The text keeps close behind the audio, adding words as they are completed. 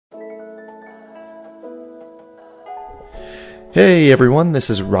Hey everyone, this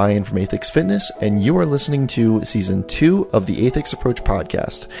is Ryan from Aethix Fitness, and you are listening to Season 2 of the Aethix Approach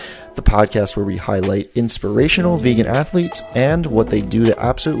podcast, the podcast where we highlight inspirational vegan athletes and what they do to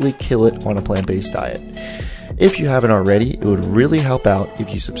absolutely kill it on a plant-based diet. If you haven't already, it would really help out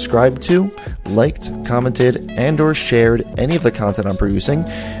if you subscribed to, liked, commented, and or shared any of the content I'm producing,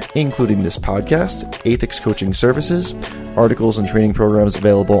 including this podcast, Aethix Coaching Services, articles and training programs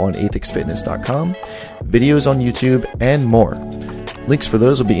available on aethixfitness.com, videos on YouTube, and more. Links for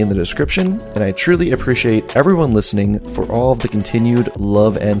those will be in the description, and I truly appreciate everyone listening for all of the continued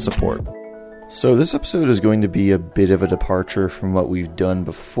love and support. So this episode is going to be a bit of a departure from what we've done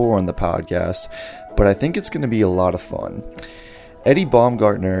before on the podcast, but I think it's going to be a lot of fun. Eddie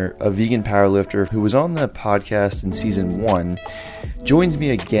Baumgartner, a vegan powerlifter who was on the podcast in Season 1, joins me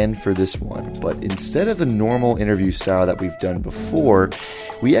again for this one, but instead of the normal interview style that we've done before,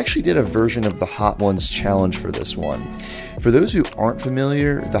 we actually did a version of the Hot Ones Challenge for this one. For those who aren't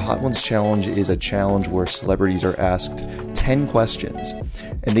familiar, the Hot Ones Challenge is a challenge where celebrities are asked 10 questions,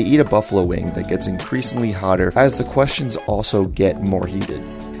 and they eat a buffalo wing that gets increasingly hotter as the questions also get more heated.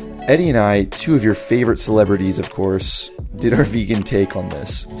 Eddie and I, two of your favorite celebrities of course, did our vegan take on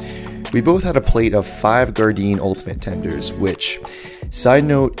this. We both had a plate of 5 Gardein Ultimate Tenders, which, side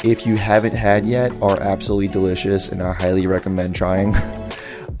note, if you haven't had yet, are absolutely delicious and I highly recommend trying.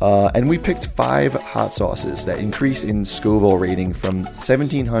 And we picked 5 hot sauces that increase in Scoville rating from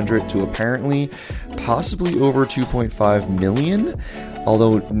 1,700 to apparently possibly over 2.5 million,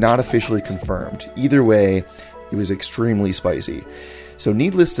 although not officially confirmed. Either way, it was extremely spicy. So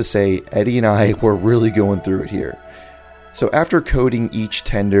needless to say, Eddie and I were really going through it here. So after coating each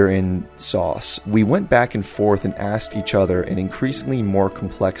tender in sauce, we went back and forth and asked each other an increasingly more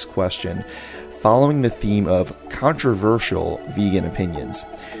complex question, following the theme of controversial vegan opinions.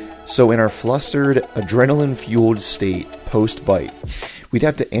 So in our flustered, adrenaline-fueled state post-bite, we'd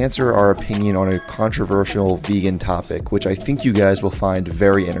have to answer our opinion on a controversial vegan topic, which I think you guys will find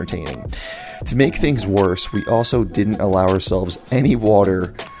very entertaining. To make things worse, we also didn't allow ourselves any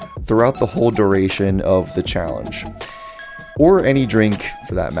water throughout the whole duration of the challenge. Or any drink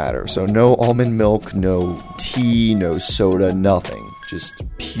for that matter. So no almond milk, no tea, no soda, nothing. Just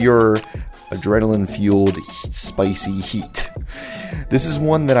pure adrenaline-fueled spicy heat. This is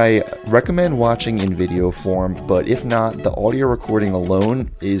one that I recommend watching in video form, but if not, the audio recording alone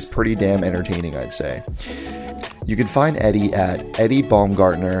is pretty damn entertaining, I'd say. You can find Eddie at Eddie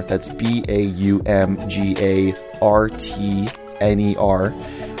Baumgartner, that's BAUMGARTNER,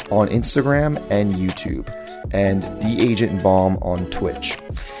 on Instagram and YouTube, and The Agent Baum on Twitch.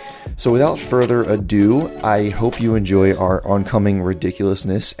 So without further ado, I hope you enjoy our oncoming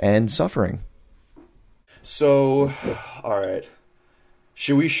ridiculousness and suffering. So, alright.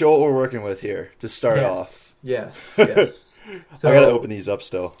 Should we show what we're working with here to start off? Yes. So, I gotta open these up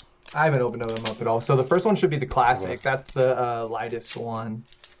still. I haven't opened them up at all. So the first one should be the classic. That's the lightest one.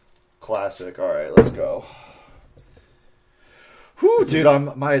 Classic. All right, let's go. Whew, dude, I'm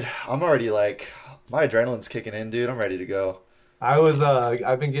already like my adrenaline's kicking in, dude. I'm ready to go.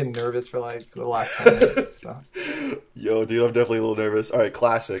 I've been getting nervous for like the last 10 minutes. So. Yo, dude, I'm definitely a little nervous. All right,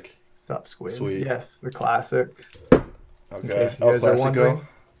 classic. Sup, Squid? Sweet. Yes, the classic. Okay. Oh, classic go.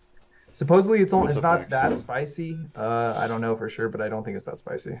 Supposedly it's not that spicy. I don't know for sure, but I don't think it's that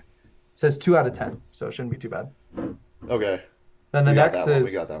spicy. It says 2 out of 10, so it shouldn't be too bad. Okay. Then the next is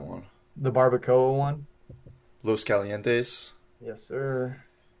we got that one. The barbacoa one. Los Calientes. Yes, sir.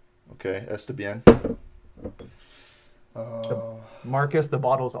 Okay, está bien. Marcus, the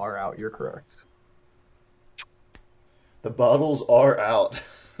bottles are out. You're correct. The bottles are out.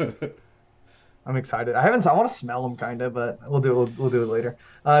 I'm excited. I want to smell them kind of, but we'll do it later.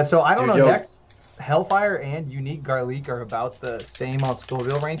 So I don't know. Yo. Next, Hellfire and Unique Garlic are about the same on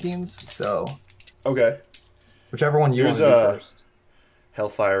Scoville rankings. So okay, whichever one you want to do first.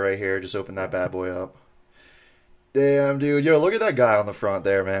 Hellfire right here. Just open that bad boy up. Damn, dude. Yo, look at that guy on the front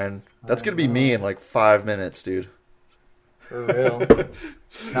there, man. That's gonna be me in like 5 minutes, dude. For real.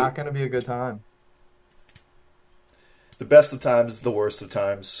 Not gonna be a good time. The best of times, the worst of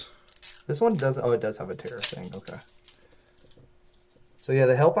times. This one does. Oh, it does have a terror thing. Okay. So yeah,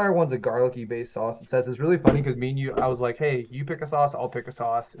 the Hellfire one's a garlicky based sauce. It says it's really funny because me and you, I was like, hey, you pick a sauce, I'll pick a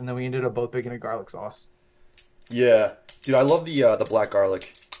sauce, and then we ended up both picking a garlic sauce. Yeah, dude, I love the black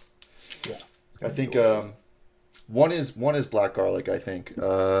garlic. Yeah, I think one is black garlic. I think.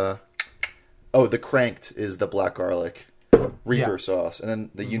 The Cranked is the black garlic Reaper sauce, and then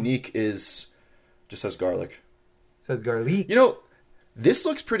the Unique is just says garlic. It says garlic. You know, this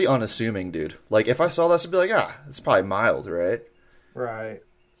looks pretty unassuming, dude. Like if I saw this, I'd be like, it's probably mild, right? Right.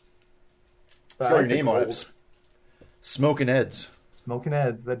 It's got your name on it. Smoking Eds. Smoking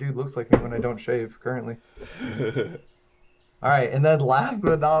Eds. That dude looks like me when I don't shave currently. All right, and then last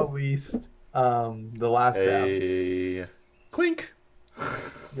but not least, the last dab. A clink.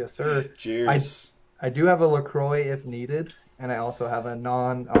 Yes, sir. I Cheers. I do have a LaCroix if needed, and I also have a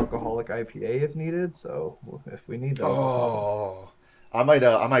non-alcoholic IPA if needed. So if we need those, we'll pop them. Oh,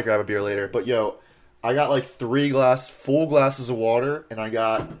 I might grab a beer later. But yo, I got like full glasses of water, and I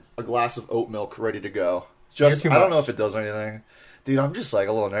got a glass of oat milk ready to go. Just You're too I don't know much. if it does anything, dude. I'm just like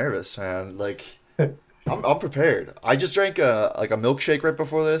a little nervous, man. Like I'm prepared. I just drank a milkshake right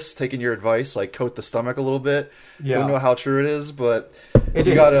before this, taking your advice, like coat the stomach a little bit. Don't know Yeah, how true it is, but it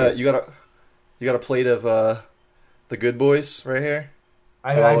you is got good. you got a plate of the good boys right here.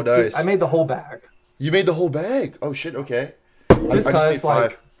 I I, Oh, did, I nice. made the whole bag You made the whole bag. Oh shit. Okay. just I just made cause,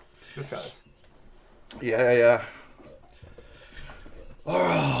 five. like, just cause. Yeah, yeah.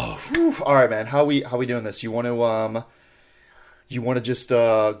 Oh, whew. All right, man. How we doing this? You want to just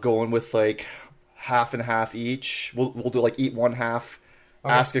go in with like half and half each. We'll do like eat one half,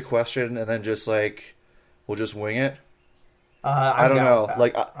 Okay. ask a question, and then just like we'll just wing it. I I'm don't down with know. that.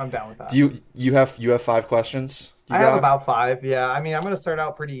 Like, I'm down with do that. you have 5 questions? You I have got? about five. Yeah, I mean, I'm gonna start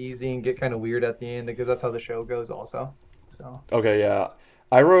out pretty easy and get kind of weird at the end because that's how the show goes, also. So Okay, yeah.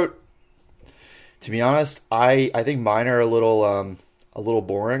 I wrote. To be honest, I think mine are a little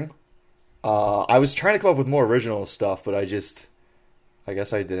boring. I was trying to come up with more original stuff, but I guess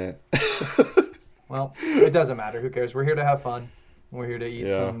I didn't. well, it doesn't matter. Who cares? We're here to have fun. We're here to eat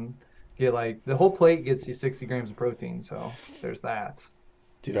Yeah. some. Get like the whole plate gets you 60 grams of protein. So there's that.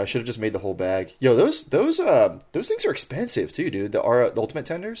 Dude, I should have just made the whole bag. Yo, those things are expensive too, dude. The ultimate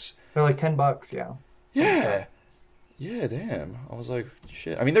tenders. They're like $10. Yeah, something like that. Yeah, yeah, damn. I was like,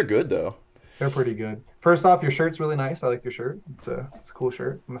 shit. I mean, they're good though. They're pretty good. First off, your shirt's really nice. I like your shirt. It's a cool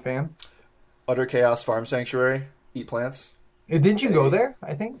shirt. I'm a fan. Utter Chaos Farm Sanctuary. Eat plants. Didn't you go Hey. there?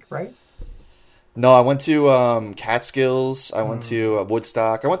 I think, right? No, I went to Catskills. I went Hmm. to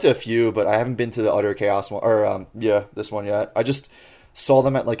Woodstock. I went to a few, but I haven't been to the Utter Chaos one or yeah, this one yet. I just saw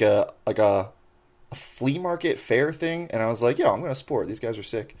them at a flea market fair thing, and I was like, yeah, I'm gonna support. These guys are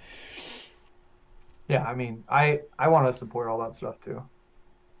sick. Yeah, I mean, I want to support all that stuff too.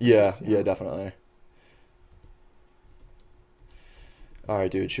 Yeah, Just, yeah, definitely. All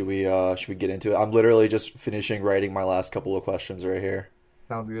right, dude. Should we get into it? I'm literally just finishing writing my last couple of questions right here.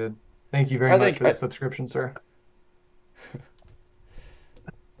 sounds good. Thank you very I much think for the subscription, sir.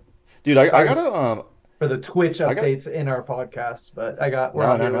 dude, I Sorry gotta for the Twitch I got updates in our podcast, but we're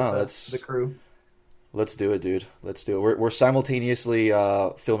no, out no, here with no. the crew. Let's do it, dude. Let's do it. We're simultaneously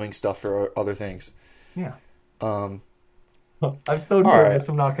filming stuff for other things. Yeah. Um, I'm so all right. nervous,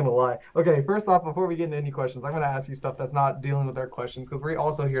 I'm not gonna lie. Okay, first off, before we get into any questions, I'm gonna ask you stuff that's not dealing with our questions because we're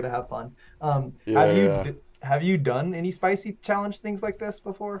also here to have fun. Yeah, yeah. Have you done any spicy challenge things like this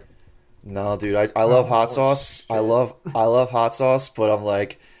before? No, dude. I love hot Oh sauce. shit. I love hot sauce, but I'm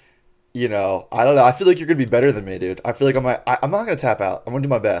like, I don't know. I feel like you're gonna be better than me, dude. I feel like I'm not gonna tap out. I'm gonna do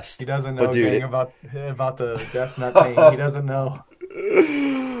my He best. doesn't But know, dude, gang, about the death nut pain. He doesn't know.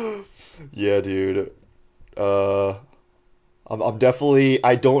 yeah, dude. Uh, I'm definitely.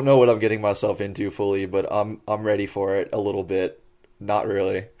 I don't know what I'm getting myself into fully, but I'm ready for it a little bit. Not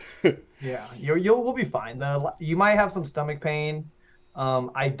really. Yeah, we'll be fine. You might have some stomach pain.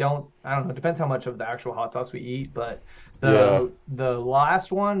 I don't know. It depends how much of the actual hot sauce we eat, but Yeah. the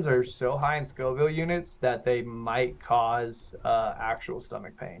last ones are so high in Scoville units that they might cause actual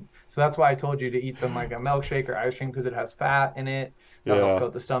stomach pain. So that's why I told you to eat some like a milkshake or ice cream because it has fat in it. That'll help Yeah.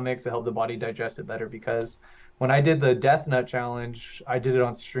 coat the stomach to help the body digest it better. Because when I did the Death Nut Challenge, I did it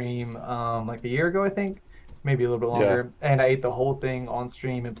on stream like a year ago, I think, maybe a little bit Yeah. longer, and I ate the whole thing on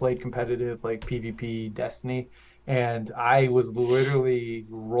stream and played competitive like PvP Destiny, and I was literally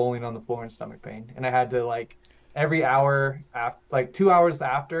rolling on the floor in stomach pain, and I had to like every hour after like 2 hours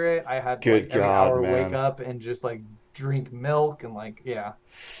after it, I had to like Good every God, hour wake man. up and just like drink milk and like yeah,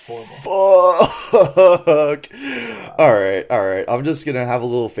 horrible. Fuck. Yeah. All right, all right. I'm just gonna have a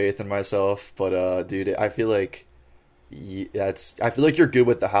little faith in myself, but dude, I feel like I feel like you're good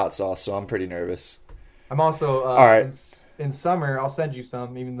with the hot sauce, so I'm pretty nervous. I'm also All right. in summer. I'll send you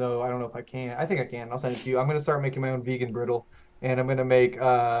some, even though I don't know if I can. I think I can. I'll send it to you. I'm gonna start making my own vegan brittle, and I'm gonna make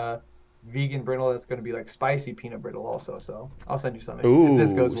vegan brittle that's gonna be like spicy peanut brittle also. So I'll send you some if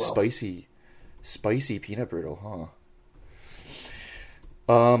this Ooh, goes well. spicy peanut brittle, huh?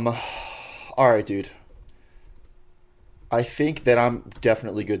 All right, dude. I think that I'm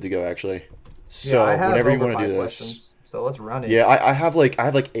definitely good to go, actually. Yeah, I So have whenever you over want to do five this, questions, so let's run it. yeah, I have like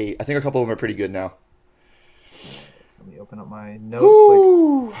 8. I think a couple of them are pretty good now. Let me open up my notes. Like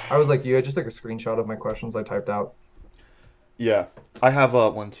Woo! I was like you, I just took a screenshot of my questions I typed out. Yeah. I have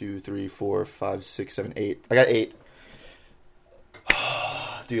 1, 2, 3, 4, 5, 6, 7, 8. I got 8.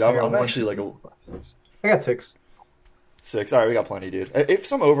 Dude, I'm actually like a... I got 6. 6. All right, we got plenty, dude. If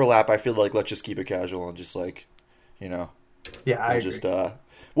some overlap, I feel like let's just keep it casual and just like, Yeah, I agree.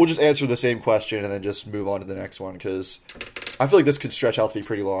 We'll just answer the same question and then just move on to the next one because I feel like this could stretch out to be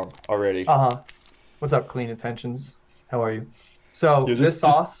pretty long already. What's up, Clean Attentions? How are you? So this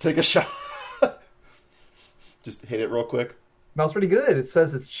sauce. Just take a shot. Just hit it real quick. Smells pretty good. It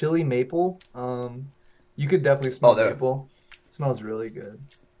says it's chili maple. You could definitely smell maple. It smells really good,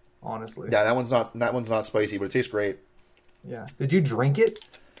 honestly. Yeah, that one's not spicy, but it tastes great. Yeah. Did you drink it?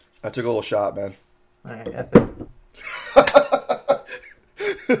 I took a little shot, man. All right, F it.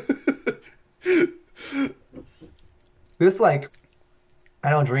 This, like,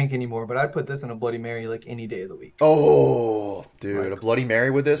 I don't drink anymore, but I'd put this in a Bloody Mary like any day of the week. Oh, dude, a Bloody Mary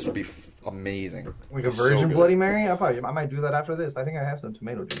with this would be amazing. Like a virgin Bloody Mary? I might do that after this. I think I have some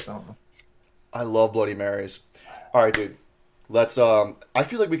tomato juice. I don't know. I love Bloody Marys. All right, dude. Let's. I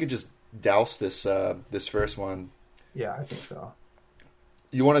feel like we could just douse this first one. Yeah, I think so.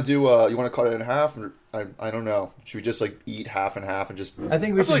 You want to do? You want to cut it in half? Or, I don't know. Should we just like eat half and half and just? I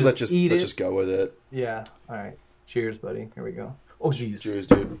think we should. Let's just go with it. Yeah. All right. Cheers, buddy. Here we go. Oh, jeez. Cheers,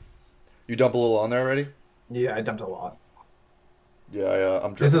 dude. You dump a little on there already? Yeah, I dumped a lot. Yeah,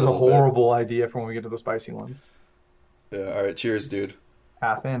 I'm. This is a horrible idea for when we get to the spicy ones. Yeah. All right. Cheers, dude.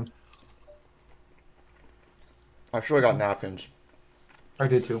 Half in. I'm sure I got napkins. I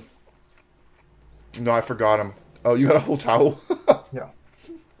did too. No, I forgot them. Oh, you got a whole towel? Yeah.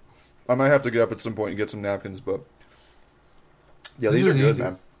 I might have to get up at some point and get some napkins, but yeah, these are good, easy.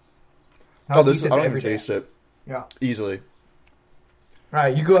 Man. I don't even taste it. Yeah. Easily. All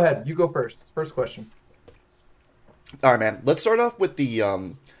right, you go ahead. You go first. First question. All right, man. Let's start off with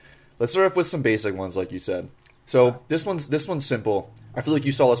some basic ones, like you said. So this one's simple. I feel like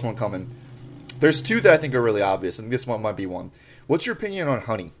you saw this one coming. There's two that I think are really obvious, and this one might be one. What's your opinion on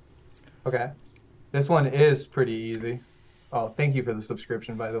honey? Okay. This one is pretty easy. Oh, thank you for the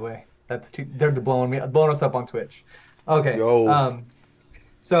subscription, by the way. They're blowing us up on Twitch. Okay. Yo.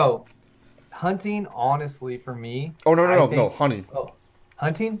 So hunting, honestly, for me. Oh no, honey. Oh,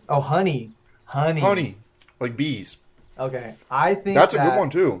 hunting? Oh, honey. Honey, like bees. Okay, I think that's a good one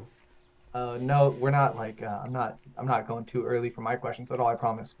too. No, we're not like I'm not going too early for my questions at all. I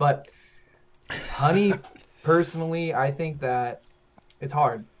promise. But honey, personally, I think that it's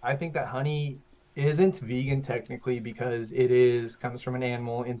hard. I think that honey isn't vegan technically because comes from an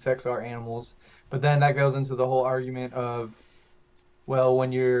animal. Insects are animals, but then that goes into the whole argument of, well,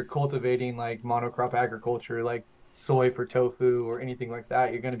 when you're cultivating like monocrop agriculture, like soy for tofu or anything like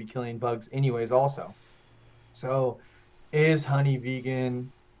that, you're going to be killing bugs anyways also. So is honey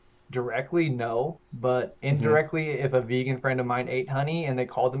vegan? Directly, no, but indirectly, if a vegan friend of mine ate honey and they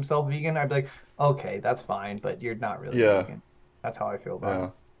called themselves vegan, I'd be like, okay, that's fine, but you're not really vegan. That's how I feel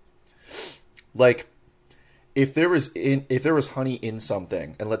about it. Like, if there was honey in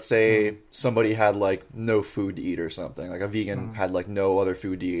something, and let's say somebody had like no food to eat or something, like a vegan had like no other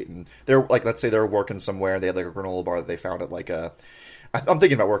food to eat, and they're like, let's say they're working somewhere and they had like a granola bar that they found at like I'm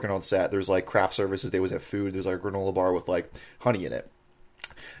thinking about working on set. There's like craft services. They was at food. There's like a granola bar with like honey in it.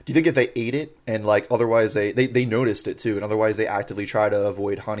 Do you think if they ate it and like otherwise they noticed it too, and otherwise they actively try to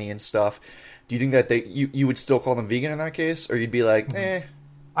avoid honey and stuff, do you think that you would still call them vegan in that case, or you'd be like,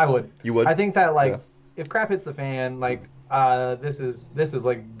 I would. You would? I think that like if crap hits the fan, like this is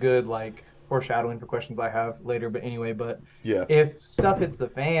like good like foreshadowing for questions I have later. But anyway, if stuff hits the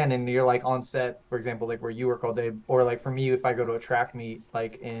fan and you're like on set, for example, like where you work all day, or like for me, if I go to a track meet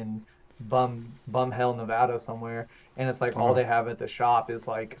like in bum hell Nevada somewhere, and it's like all they have at the shop is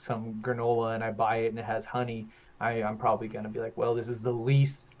like some granola, and I buy it and it has honey, I'm probably gonna be like, well, this is the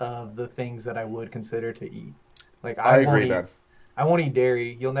least of the things that I would consider to eat. Like I agree, man. I won't eat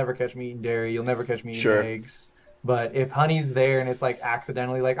dairy. You'll never catch me eating dairy. You'll never catch me eating eggs. But if honey's there and it's like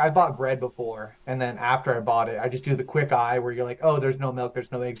accidentally, like I bought bread before, and then after I bought it, I just do the quick eye where you're like, oh, there's no milk,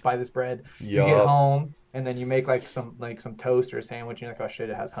 there's no eggs, buy this bread. You get home and then you make like some toast or a sandwich, and you're like, oh shit,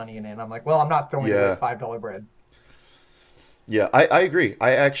 it has honey in it. And I'm like, well, I'm not throwing away $5 bread. Yeah, I agree.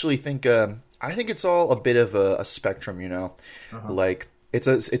 I actually think I think it's all a bit of a spectrum, you know. Like it's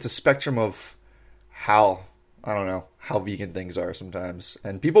a spectrum of how vegan things are sometimes,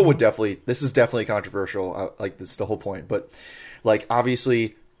 and people would this is definitely controversial. Like this is the whole point, but like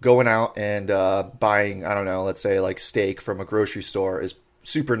obviously going out and buying, I don't know, let's say like steak from a grocery store is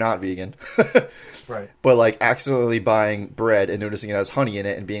super not vegan. Right. But like accidentally buying bread and noticing it has honey in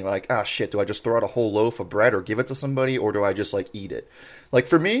it and being like, ah, shit, do I just throw out a whole loaf of bread or give it to somebody, or do I just like eat it? Like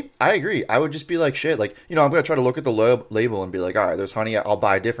for me, I agree. I would just be like, shit, like, I'm going to try to look at the label and be like, all right, there's honey. I'll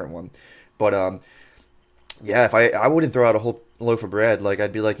buy a different one. But, yeah, if I wouldn't throw out a whole loaf of bread. Like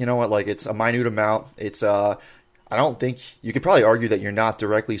I'd be like, you know what? Like it's a minute amount. It's, I don't think you could probably argue that you're not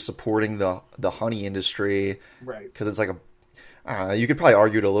directly supporting the honey industry. Right. Cause it's like you could probably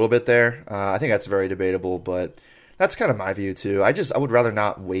argue it a little bit there. I think that's very debatable, but that's kind of my view too. I would rather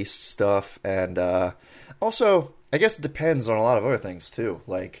not waste stuff. And also, I guess it depends on a lot of other things too.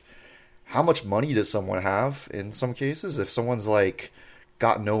 Like, how much money does someone have in some cases? If someone's like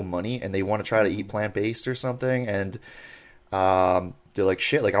got no money and they want to try to eat plant-based or something, and they're like,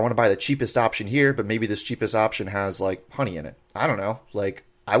 shit, like I want to buy the cheapest option here, but maybe this cheapest option has like honey in it. I don't know. Like,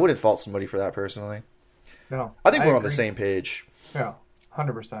 I wouldn't fault somebody for that personally. No, I think we're on agree. the same page. Yeah,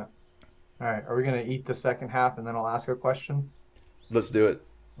 100%. All right, are we going to eat the second half and then I'll ask a question? Let's do it.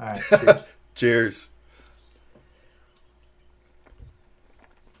 All right, cheers. Cheers.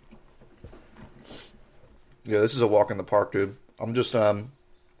 Yeah, this is a walk in the park, dude. I'm just, I'm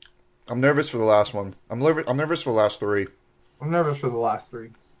nervous for the last one. I'm nervous for the last three. I'm nervous for the last three.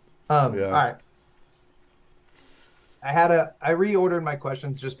 Yeah. All right. I reordered my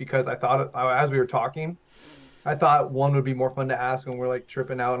questions just because I thought, as we were talking, I thought one would be more fun to ask when we're like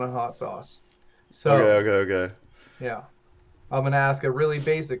tripping out on hot sauce. So, Okay. yeah. I'm going to ask a really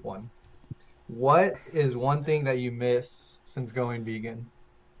basic one. What is one thing that you miss since going vegan?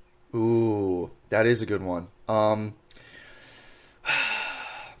 Ooh, that is a good one.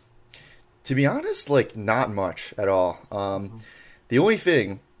 To be honest, like not much at all. The only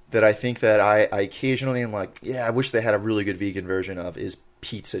thing that I think that I occasionally am like, yeah, I wish they had a really good vegan version of is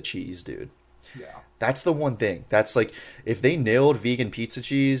pizza cheese, dude. Yeah. That's the one thing. That's like, if they nailed vegan pizza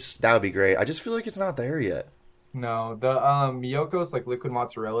cheese, that would be great. I just feel like it's not there yet. No, the Miyoko's like liquid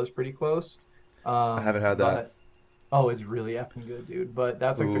mozzarella is pretty close. I haven't had that. Oh, it's really effing good, dude. But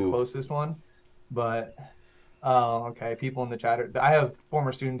that's like the closest one. But okay, people in the chat I have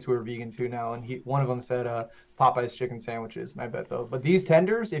former students who are vegan too now, and one of them said Popeye's chicken sandwiches. And I bet though. But these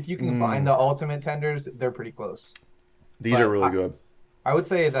tenders, if you can find the ultimate tenders, they're pretty close. These are really good. I would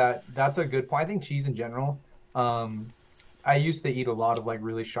say that's a good point. I think cheese in general. I used to eat a lot of like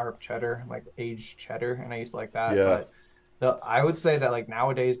really sharp cheddar, like aged cheddar, and I used to like that. Yeah. But I would say that like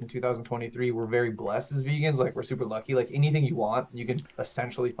nowadays in 2023, we're very blessed as vegans. Like we're super lucky. Like anything you want, you can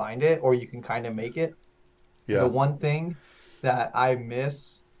essentially find it, or you can kind of make it. Yeah. The one thing that I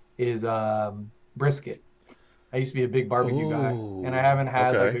miss is brisket. I used to be a big barbecue guy, and I haven't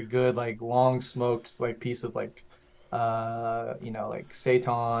had like a good like long smoked like piece of like like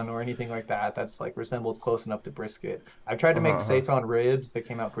seitan or anything like that that's like resembled close enough to brisket. I've tried to make seitan ribs that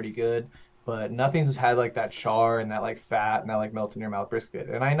came out pretty good, but nothing's had like that char and that like fat and that like melt in your mouth brisket.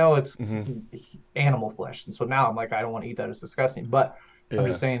 And I know it's animal flesh, and so now I'm like, I don't want to eat that. It's disgusting. But I'm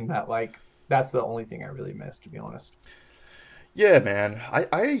just saying that like that's the only thing I really miss, to be honest. Yeah, man.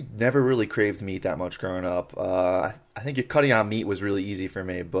 I never really craved meat that much growing up. I think cutting out meat was really easy for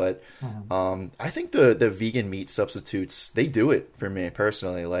me, but I think the vegan meat substitutes, they do it for me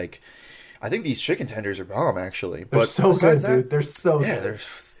personally. Like, I think these chicken tenders are bomb, actually. They're so good, dude. They're so good. Yeah, they're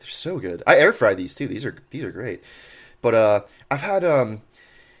so good. I air fry these too. These are great. But I've had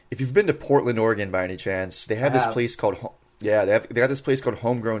if you've been to Portland, Oregon by any chance, they have this place called they got this place called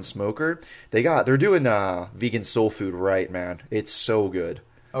Homegrown Smoker. They're doing vegan soul food right, man. It's so good.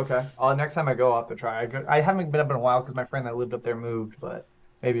 Okay. Next time I go, I'll have to try. I haven't been up in a while because my friend that lived up there moved, but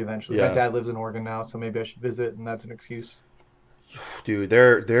maybe eventually. Yeah. My dad lives in Oregon now, so maybe I should visit, and that's an excuse. Dude,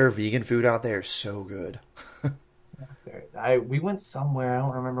 their vegan food out there is so good. We went somewhere. I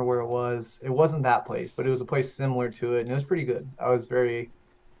don't remember where it was. It wasn't that place, but it was a place similar to it, and it was pretty good. I was very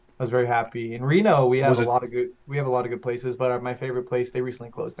happy. In Reno, we have a lot of good places, but my favorite place, they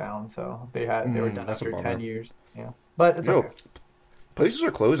recently closed down, so they were done after 10 years. Yeah, but it's okay. Places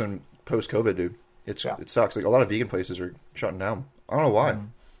are closing post COVID, dude. It sucks. Like a lot of vegan places are shutting down. I don't know why.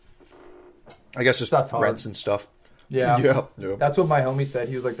 I guess just rents and stuff. Yeah. Yeah. That's what my homie said.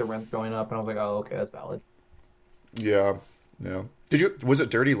 He was like, the rent's going up, and I was like, oh, okay, that's valid. Yeah. Was it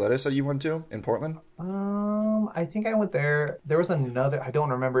Dirty Lettuce that you went to in Portland? I think I went there. There was another, I don't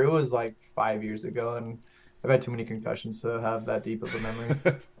remember. It was like 5 years ago, and I've had too many concussions to have that deep of a memory.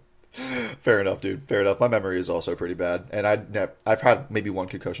 Fair enough, dude. Fair enough. My memory is also pretty bad, and I've had maybe one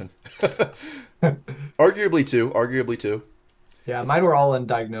concussion. Arguably two. Yeah, mine were all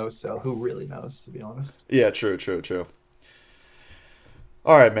undiagnosed, so who really knows, to be honest? Yeah, true.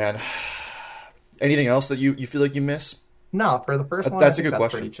 All right, man. Anything else that you feel like you miss? No, for the first one, I That's a think good that's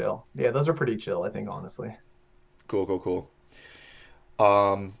question. pretty chill. Yeah, those are pretty chill, I think, honestly. Cool, cool, cool.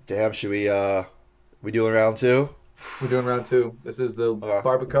 Damn, should we doing round two? We're doing round two. This is the Okay.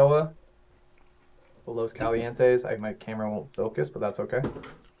 barbacoa, the Los Calientes. My camera won't focus, but that's okay.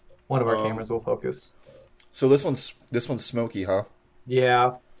 One of our Um, cameras will focus. so this one's smoky, huh?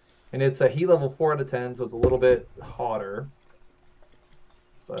 Yeah, and it's a heat level 4 out of 10, so it's a little bit hotter.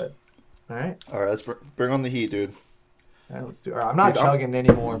 But all right, All right, let's bring on the heat, dude. all right, let's do. All right, I'm not Dude, chugging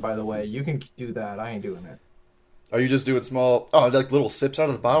anymore, by the way. You can do that. I ain't doing it. are you just doing small? Oh, like little sips out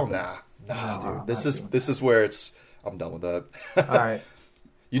of the bottle? Nah, No, dude. I'm This not is doing this that. is where it's. I'm done with that. All right,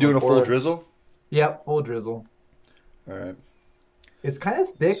 You I'm gonna doing a full pour. drizzle? Yep, full drizzle. All right. It's kind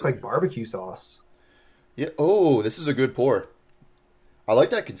of thick, So, like barbecue sauce. yeah. Oh, this is a good pour. I like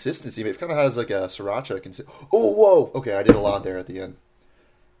that consistency. It kind of has like a sriracha consistency. Oh, whoa. Okay, I did a lot there at the end.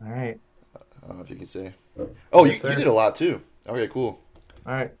 All right, I don't know if you can see. Oh, you yes, sir. did a lot too. Okay, cool.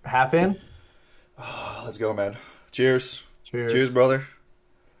 All right, half in. Let's go, man. Cheers. Cheers, Cheers. brother.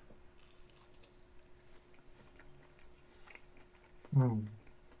 Mm.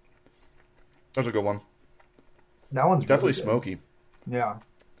 That's a good one. That one's Definitely really good. smoky. Yeah,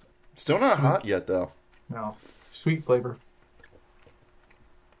 Still not sweet. hot yet, though. No, sweet flavor.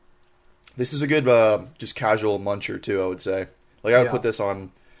 This is a good, just casual muncher too. I would say. Like I would put Yeah, this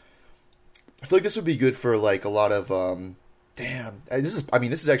on. I feel like this would be good for like a lot of. Damn, this is. I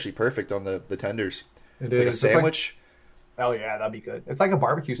mean, this is actually perfect on the tenders. it Like a is. It's like, sandwich. oh yeah, that'd be good. It's like a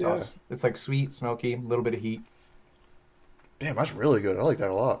barbecue Yeah. sauce. It's like sweet, smoky, a little bit of heat. Damn, that's really good. I like that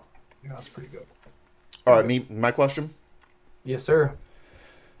a lot. Yeah, that's pretty good. All All right, right. my question. Yes, sir.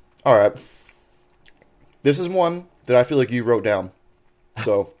 All right, this is one that I feel like you wrote down.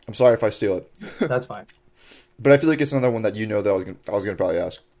 So I'm sorry if I steal it, That's fine. but I feel like it's another one that you know that I was gonna probably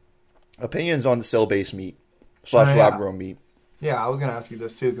ask. Opinions on cell-based meat Oh slash lab yeah, grown meat. yeah. I was gonna ask you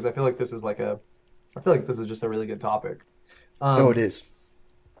this too because I feel like this is like a. I feel like this is just a really good topic. Oh, it Um, is.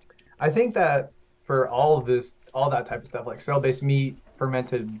 I think that for all of this, all that type of stuff, like cell-based meat,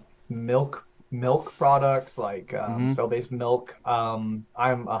 fermented milk products, like Mm-hmm. cell-based milk, I'm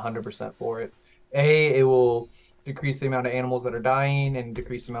 100% for it. It will decrease the amount of animals that are dying and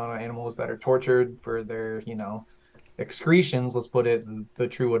decrease the amount of animals that are tortured for their, excretions. Let's put it the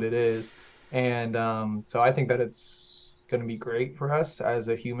true what it is. And so I think that it's going to be great for us as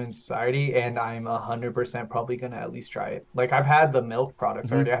a human society, and I'm 100% probably going to at least try it. Like I've had the milk products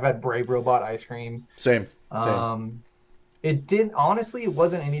Mm-hmm. already. I've had Brave Robot ice cream. Same. Same. Um, it didn't honestly, it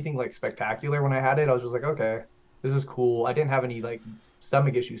wasn't anything like spectacular when I had it. I was just like, okay, this is cool. I didn't have any like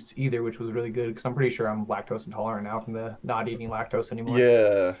stomach issues either, which was really good because I'm pretty sure I'm lactose intolerant now from the not eating lactose anymore.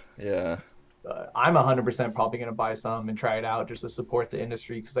 Yeah. Yeah. I'm 100% probably going to buy some and try it out just to support the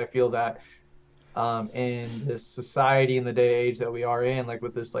industry because I feel that in this society in the day age that we are in, like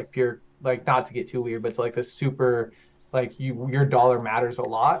with this like pure, like not to get too weird, but it's like this super, like your dollar matters a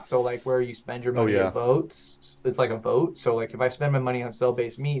lot. So like where you spend your Oh money, it yeah. votes. It's like a vote. So like if I spend my money on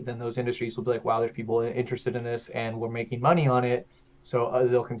cell-based meat, then those industries will be like, wow, there's people interested in this and we're making money on it. So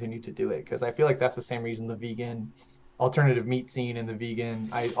they'll continue to do it because I feel like that's the same reason the vegan alternative meat scene and the vegan,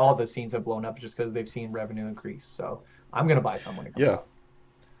 all the scenes have blown up just because they've seen revenue increase. So I'm gonna buy some when it comes Yeah. out.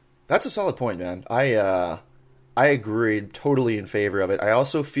 That's a solid point, man. I agree totally in favor of it. I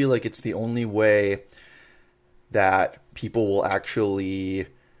also feel like it's the only way that people will actually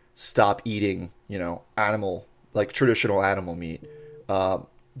stop eating, animal like traditional animal meat.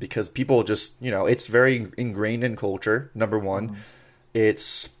 Because people just, it's very ingrained in culture. Number one, Mm-hmm.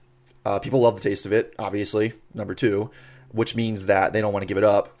 it's people love the taste of it, obviously. Number two, which means that they don't want to give it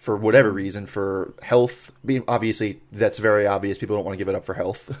up for whatever reason, for health. Obviously, that's very obvious. People don't want to give it up for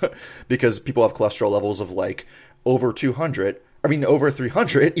health because people have cholesterol levels of like over 200. I mean, over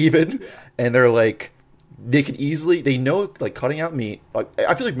 300 even, Yeah. and they're like, they know like cutting out meat. Like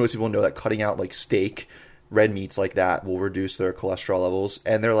I feel like most people know that cutting out like steak, red meats like that will reduce their cholesterol levels,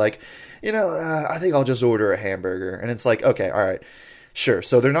 and they're like, I think I'll just order a hamburger, and it's like, okay, all right. Sure.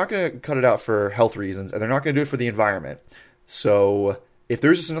 So they're not going to cut it out for health reasons, and they're not going to do it for the environment. So if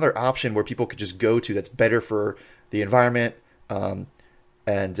there's just another option where people could just go to that's better for the environment,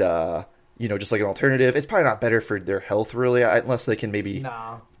 and just like an alternative, it's probably not better for their health really, unless they can maybe.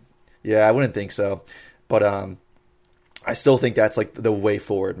 No. Yeah, I wouldn't think so, but I still think that's like the way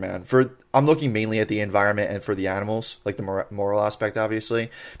forward, man. I'm looking mainly at the environment and for the animals, like the moral aspect. Obviously,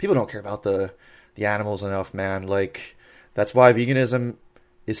 people don't care about the animals enough, man. Like. That's why veganism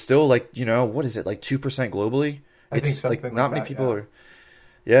is still like, what is it, like 2% globally? I think It's like something not like many that, people yeah. are.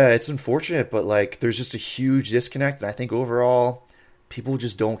 Yeah, it's unfortunate, but like there's just a huge disconnect. And I think overall, people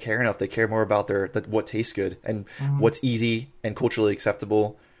just don't care enough. They care more about what tastes good and Mm-hmm. what's easy and culturally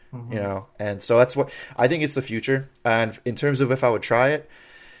acceptable, Mm-hmm. you know. And so that's what I think it's the future. And in terms of if I would try it,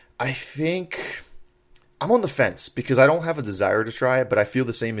 I think I'm on the fence because I don't have a desire to try it, but I feel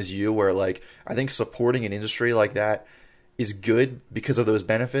the same as you where like I think supporting an industry like that is good because of those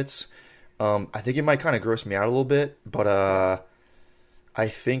benefits. I think it might kind of gross me out a little bit, but I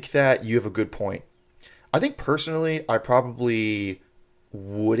think that you have a good point. I think personally, I probably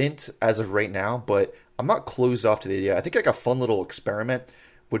wouldn't as of right now, but I'm not closed off to the idea. I think like a fun little experiment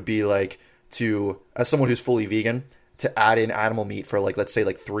would be like as someone who's fully vegan, to add in animal meat for like, let's say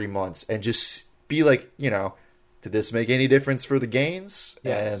like 3 months and just be like, you know, did this make any difference for the gains?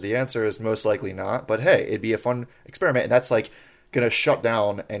 Yes. And the answer is most likely not. But hey, it'd be a fun experiment, and that's like gonna shut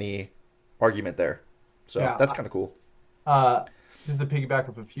down any argument there. So Yeah. that's kind of cool. Just to piggyback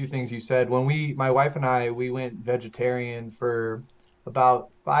up a few things you said, my wife and I, we went vegetarian for about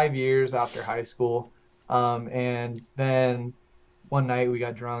 5 years after high school. And then one night we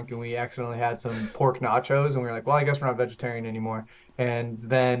got drunk and we accidentally had some pork nachos and we were like, well, I guess we're not vegetarian anymore. And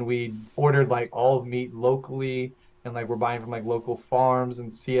then we ordered like all of meat locally and like we're buying from like local farms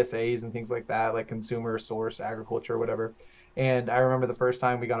and CSAs and things like that, like consumer source agriculture or whatever. And I remember the first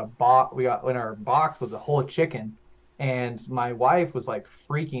time we got in our box was a whole chicken. And my wife was like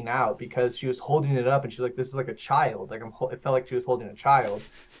freaking out because she was holding it up and she's like, this is like a child. Like it felt like she was holding a child.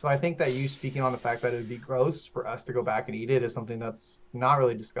 So I think that you speaking on the fact that it would be gross for us to go back and eat it is something that's not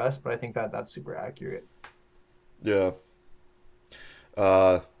really discussed, but I think that that's super accurate. Yeah.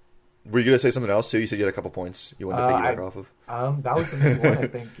 Were you gonna say something else too? You said you had a couple points you wanted to piggyback off of. That was the main one, I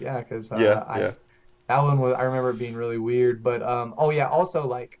think. Yeah, because Yeah. that one was, I remember it being really weird. But oh yeah, also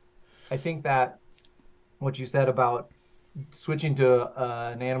like I think that what you said about switching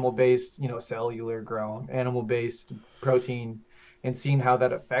to an animal-based, cellular grown, animal-based protein and seeing how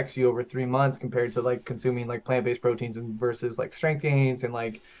that affects you over 3 months compared to like consuming like plant-based proteins and versus like strength gains and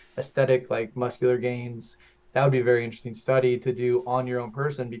like aesthetic like muscular gains. That would be a very interesting study to do on your own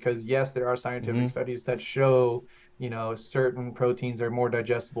person because yes, there are scientific studies that show, certain proteins are more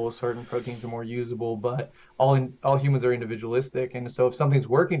digestible, certain proteins are more usable, but all humans are individualistic. And so if something's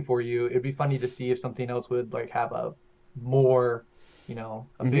working for you, it'd be funny to see if something else would like have a more,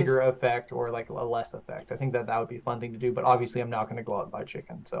 a bigger effect or like a less effect. I think that would be a fun thing to do, but obviously I'm not going to go out and buy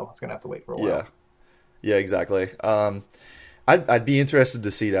chicken, so it's going to have to wait for a while. Yeah, exactly. I'd be interested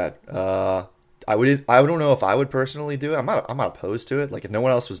to see that. I don't know if I would personally do it. I'm not opposed to it. Like if no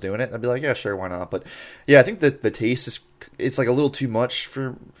one else was doing it, I'd be like, yeah, sure, why not? But yeah, I think that the taste it's like a little too much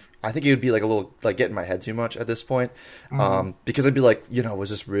for. I think it would be like a little like getting my head too much at this point. Because I'd be like,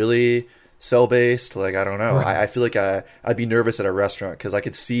 was this really cell based? Like I don't know. Right. I feel like I'd be nervous at a restaurant because I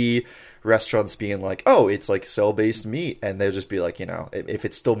could see restaurants being like, oh, it's like cell based meat, and they'll just be like, if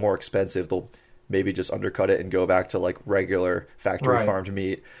it's still more expensive, they'll maybe just undercut it and go back to like regular factory farmed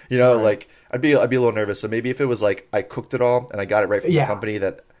meat. Like I'd be a little nervous. So maybe if it was like I cooked it all and I got it right from the company,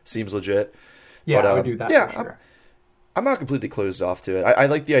 that seems legit. Yeah, but, I would do that for sure. I'm not completely closed off to it. I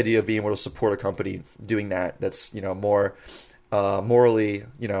like the idea of being able to support a company doing that. That's more morally,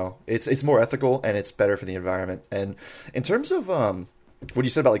 it's more ethical and it's better for the environment. And in terms of what you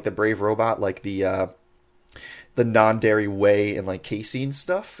said about like the Brave Robot, like the non-dairy whey and like casein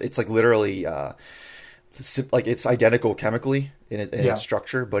stuff, it's like literally like it's identical chemically in its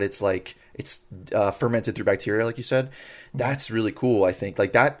structure, but it's like it's fermented through bacteria, like you said. That's really cool. I think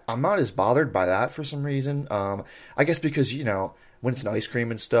like that. I'm not as bothered by that for some reason. I guess because when it's an ice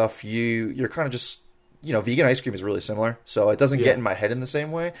cream and stuff, you're kind of just vegan ice cream is really similar, so it doesn't get in my head in the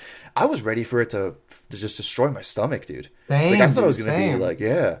same way. I was ready for it to just destroy my stomach, dude. Same, like I thought it was gonna be like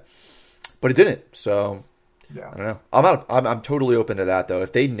but it didn't. So I don't know. I'm totally open to that though.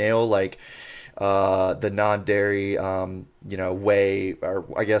 If they nail like the non-dairy whey, or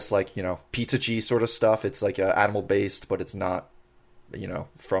I guess like pizza cheese sort of stuff, it's like animal based, but it's not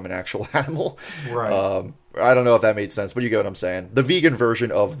from an actual animal. Right. I don't know if that made sense, but you get what I'm saying. The vegan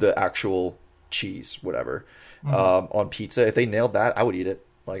version of the actual cheese, whatever, on pizza. If they nailed that, I would eat it.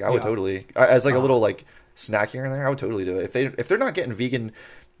 Like I would totally, as like a little like snack here and there. I would totally do it. If they're not getting vegan,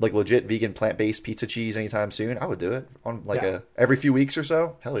 like legit vegan plant-based pizza cheese anytime soon, I would do it on like every few weeks or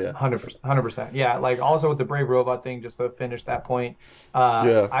so. Hell yeah. 100%. Yeah. Like also with the Brave Robot thing, just to finish that point,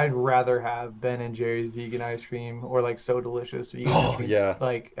 I'd rather have Ben and Jerry's vegan ice cream or like So Delicious vegan ice cream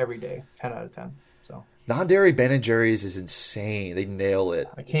like every day, 10 out of 10. So non-dairy Ben and Jerry's is insane. They nail it.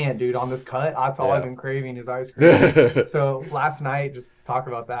 I can't, dude. On this cut, that's all I've been craving is ice cream. So last night, just to talk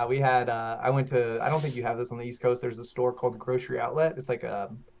about that, we had I went to, I don't think you have this on the East Coast. There's a store called Grocery Outlet. It's like a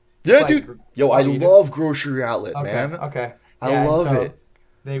dude. Yo, I love Grocery Outlet, man. Okay. I love so it.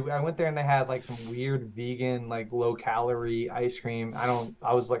 I went there and they had like some weird vegan, like low calorie ice cream. I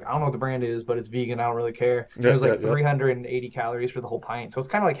was like, I don't know what the brand is, but it's vegan. I don't really care. And it Yeah, was yeah, like yeah. 380 calories for the whole pint. So it's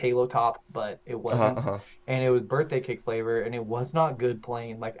kind of like Halo Top, but it Uh-huh, wasn't. uh-huh. And it was birthday cake flavor and it was not good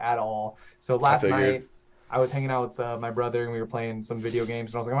plain like at all. So I last figured. night I was hanging out with my brother and we were playing some video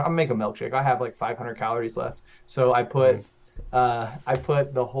games and I was like, I'm gonna make a milkshake. I have like 500 calories left. So Mhm. I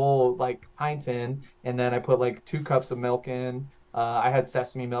put the whole like pint in, and then I put like 2 cups of milk in. I had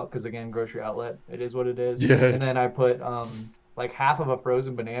sesame milk because again, grocery outlet, it is what it is. Yeah. And then I put like half of a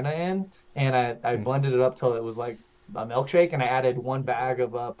frozen banana in, and I Mm. blended it up till it was like a milkshake, and I added 1 bag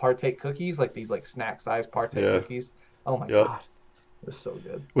of partake cookies, like these like snack size partake Yeah. cookies. Oh my Yep. God, it was so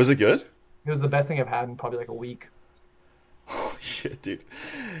good. Was it good? It was the best thing I've had in probably like a week. Holy shit, dude.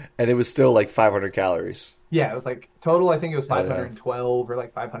 And it was still like 500 calories. Yeah, it was like total, I think it was Oh, yeah. 512 or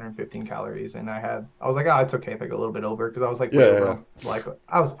like 515 calories. And I was like, oh, it's okay if I go a little bit over because I was like way Yeah, yeah. over. Like,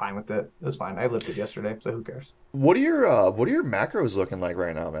 I was fine with it. It was fine. I lifted yesterday, so who cares? What are your macros looking like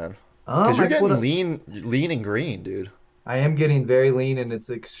right now, man? Because I you're put getting a, lean and green, dude. I am getting very lean and it's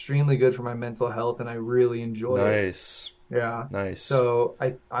extremely good for my mental health and I really enjoy it. Nice. Yeah. Nice. So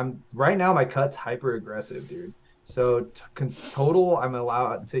I'm right now my cut's hyper aggressive, dude. So total, I'm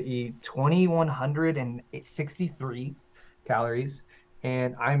allowed to eat 2,163 calories,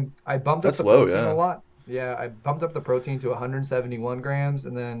 and I bumped up That's the low, protein a yeah. lot. Yeah, I bumped up the protein to 171 grams,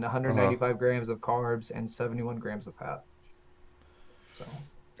 and then Uh-huh. 195 grams of carbs and 71 grams of fat. So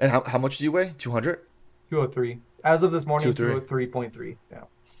And how much do you weigh? 200? 203. As of this morning, 203. 203.3. Yeah.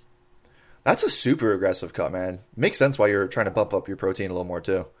 That's a super aggressive cut, man. Makes sense why you're trying to bump up your protein a little more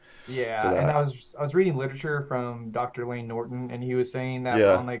too for Yeah, and that. I was reading literature from Dr. Lane Norton, and he was saying that Yeah.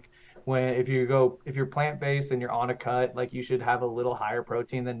 on like when if you're plant-based and you're on a cut, like you should have a little higher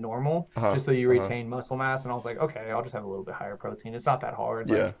protein than normal, Uh-huh. just so you Uh-huh. retain muscle mass. And I was like, okay, I'll just have a little bit higher protein. It's not that hard.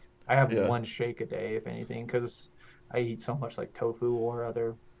 Yeah. Like I have Yeah. one shake a day, if anything, because I eat so much like tofu or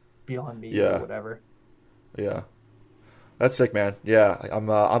other Beyond Meat or Yeah. whatever. Yeah. That's sick, man. Yeah.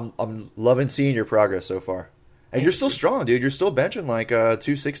 I'm loving seeing your progress so far. And you're Thanks, still dude. strong, dude. You're still benching like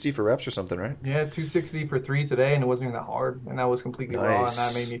 260 for reps or something, right? Yeah, 260 for three today, and it wasn't even that hard, and that was completely raw, and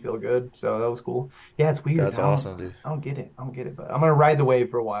that made Nice. me feel good. So that was cool. Yeah, it's weird. That's awesome, dude. I don't get it. I don't get it, but I'm gonna ride the wave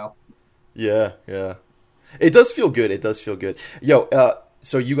for a while. Yeah, yeah. It does feel good. It does feel good. Yo,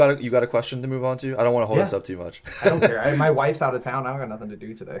 so you got a question to move on to? I don't want to hold Yeah, us up too much. I don't care. My wife's out of town. I don't got nothing to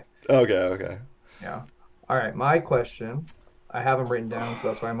do today. Okay, okay. Yeah. All right, my question. I have them written down, so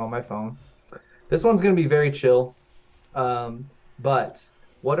that's why I'm on my phone. This one's gonna be very chill. But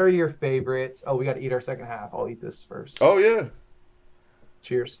what are your favorites? Oh, we got to eat our second half. I'll eat this first. Oh yeah.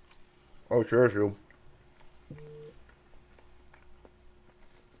 Cheers. Oh sure, sure.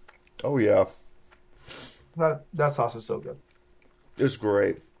 Oh yeah. That sauce is so good. It's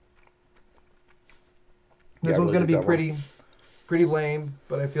great. Yeah, This I one's really gonna dig be that one. pretty lame,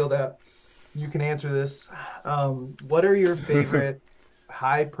 but I feel that you can answer this. What are your favorite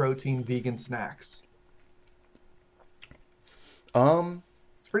high protein vegan snacks? Um,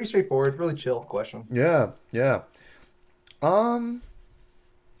 It's pretty straightforward, really chill question. yeah, yeah. Um,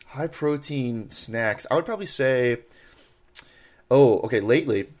 High protein snacks. I would probably say, oh, okay,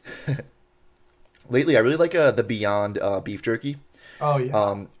 lately I really like the Beyond beef jerky. Oh yeah.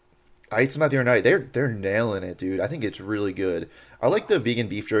 Um, I ate some out the other night. They're nailing it, dude. I think it's really good. I like the vegan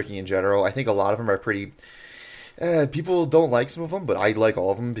beef jerky in general. I think a lot of them are pretty. People don't like some of them, but I like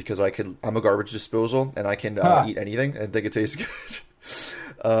all of them because I'm a garbage disposal and I can Ha. eat anything and think it tastes good.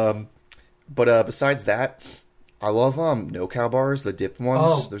 But besides that, I love no cow bars, the dipped ones.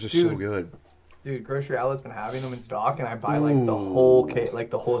 Oh, Those are so dude, good. Grocery Outlet's been having them in stock, and I buy like the whole Ooh, cake,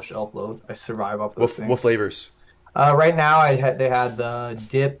 like the whole shelf load. I survive off those what things. flavors? Right now, they had the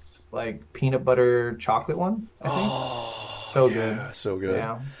dipped like peanut butter chocolate one, I think. Oh So good. yeah, so good.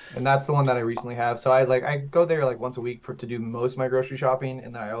 Yeah. And that's the one that I recently have. So I go there like once a week to do most of my grocery shopping,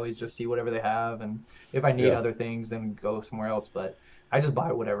 and then I always just see whatever they have, and if I need Yeah, other things, then go somewhere else. But I just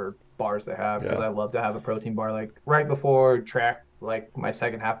buy whatever bars they have because yeah, I love to have a protein bar like right before track like my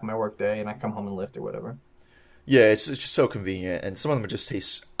second half of my work day, and I come home and lift or whatever. yeah. It's just so convenient, and some of them just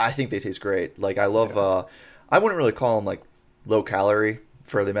taste. I think they taste great. Like I love. Yeah. I wouldn't really call them like low calorie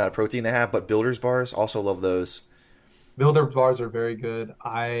for the amount of protein they have, but Builders bars also love those. Builder bars are very good.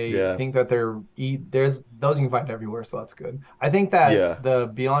 I Yeah, think that there's those you can find everywhere, so that's good. I think that yeah, the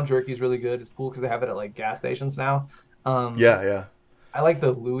Beyond Jerky is really good. It's cool because they have it at like gas stations now. Um, yeah, yeah. I like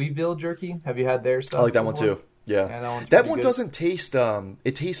the Louisville jerky. Have you had their I like stuff that one before? too. Yeah, Yeah, that one's that pretty one good. doesn't taste.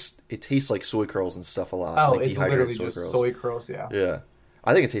 It tastes like soy curls and stuff a lot, Oh, like it's dehydrated literally soy just curls. soy curls. Yeah. Yeah,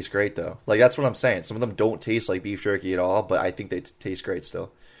 I think it tastes great though. Like that's what I'm saying. Some of them don't taste like beef jerky at all, but I think they taste great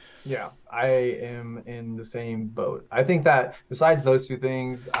still. Yeah, I am in the same boat. I think that besides those two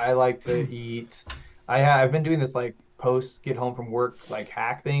things, I like to eat. I've been doing this like post get home from work like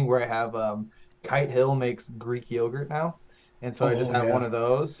hack thing where I have Kite Hill makes Greek yogurt now, and so I just Oh have one yeah. of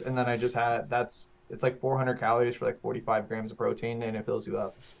those, and then I just had that's it's like 400 calories for like 45 grams of protein, and it fills you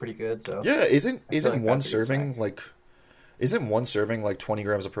up. It's pretty good. So Yeah, isn't I feel isn't like one that's a good serving snack. like isn't one serving like 20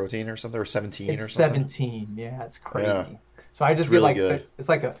 grams of protein or something or 17 It's or something? 17. Yeah, it's Yeah. crazy. So I It's just get really like good. it's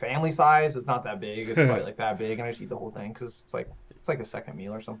like a family size. It's not that big. It's probably like that big, and I just eat the whole thing because it's like a second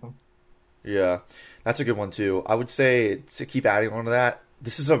meal or something. Yeah. That's a good one too. I would say to keep adding on to that,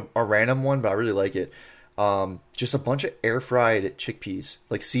 this is a random one, but I really like it. Just a bunch of air fried chickpeas,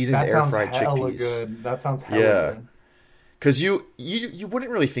 like seasoned That air sounds fried hella chickpeas. good. That sounds hella Yeah. good. Because you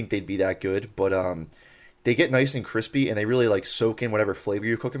wouldn't really think they'd be that good, but they get nice and crispy, and they really like soak in whatever flavor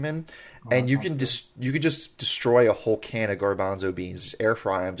you cook them in, Oh, and that sounds good. you could just destroy a whole can of garbanzo beans, just air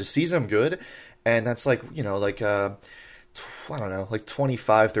fry them, just season them good, and that's like like I don't know, like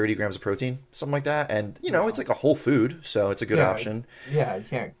 25 30 grams of protein, something like that, and Yeah. it's like a whole food, so it's a good Yeah. option. Yeah, you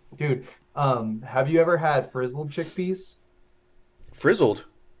can't. Dude, have you ever had frizzled chickpeas? Frizzled?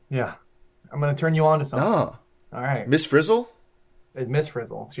 Yeah. I'm gonna turn you on to something. No, All right. Miss Frizzle? It's Miss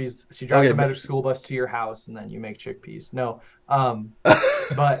Frizzle. She drives Okay. a magic school bus to your house and then you make chickpeas. No.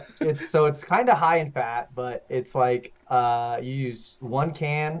 But it's kind of high in fat, but it's like you use 1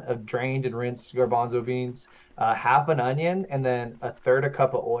 can of drained and rinsed garbanzo beans, half an onion, and then a third a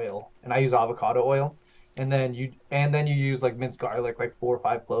cup of oil. And I use avocado oil. And then you use like minced garlic, like 4 or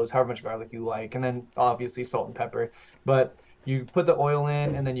 5 cloves, however much garlic you like, and then obviously salt and pepper. But you put the oil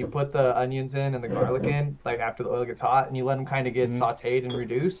in, and then you put the onions in and the garlic in, like after the oil gets hot, and you let them kind of get Mhm. sautéed and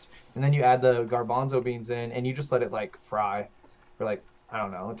reduced, and then you add the garbanzo beans in, and you just let it like fry for like I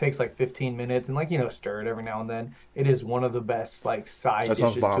don't know. It takes like 15 minutes and like stir it every now and then. It is one of the best like side That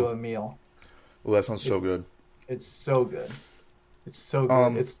sounds dishes to bomb. a meal. Oh, that sounds It so good. it's so good. It's so good.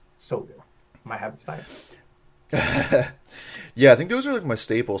 Um, It's so good. Might have it tonight. Yeah, I think those are like my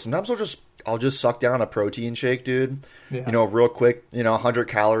staples. Sometimes I'll just suck down a protein shake, dude. Yeah. Real quick. 100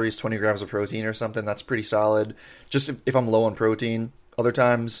 calories, 20 grams of protein or something. That's pretty solid. Just if I'm low on protein. Other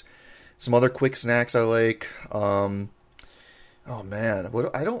times, some other quick snacks I like. Oh man,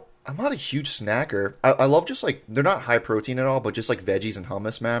 what I don't. I'm not a huge snacker. I love just like they're not high protein at all, but just like veggies and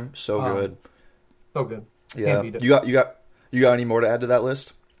hummus, man. So Um, good. so good. Can't Yeah. beat it. You got any more to add to that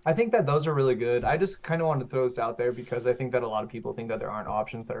list? I think that those are really good. I just kind of wanted to throw this out there because I think that a lot of people think that there aren't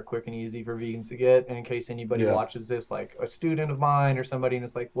options that are quick and easy for vegans to get. And in case anybody Yeah. watches this, like a student of mine or somebody, and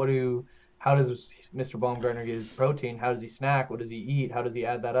it's like, how does Mr. Baumgartner get his protein? How does he snack? What does he eat? How does he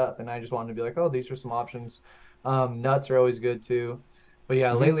add that up? And I just wanted to be like, oh, these are some options. Nuts are always good too. But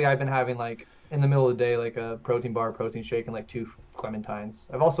yeah, Hmm. lately I've been having like in the middle of the day, like a protein bar, protein shake, and like 2 clementines.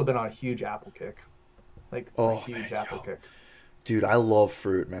 I've also been on a huge apple kick, like a Oh, huge man, apple yo, kick. dude, I love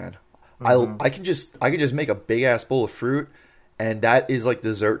fruit, man. I Hmm. I can just make a big ass bowl of fruit, and that is like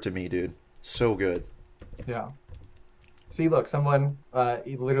dessert to me, dude. So good. Yeah. See, look, someone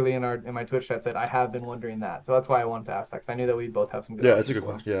literally in my Twitch chat said I have been wondering that, so that's why I wanted to ask that because I knew that we both have some good Yeah, it's a options good for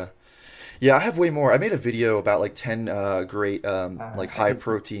them. question. Yeah, yeah. I have way more. I made a video about like 10 great like I high think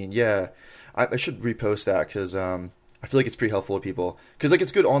protein. Yeah, I should repost that because I feel like it's pretty helpful to people because like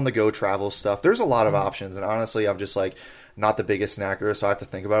it's good on the go travel stuff. There's a lot of Mhm. options, and honestly, I'm just like not the biggest snacker, so I have to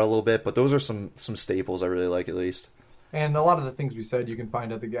think about it a little bit. But those are some staples I really like at least. And a lot of the things we said you can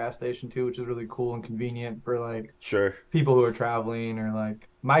find at the gas station too, which is really cool and convenient for like Sure. people who are traveling or like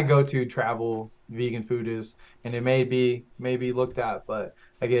my go-to travel vegan food is, and it may be looked at, but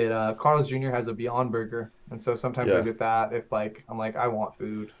I get Carl's Jr. has a Beyond Burger, and so sometimes I Yeah. get that if like I'm like I want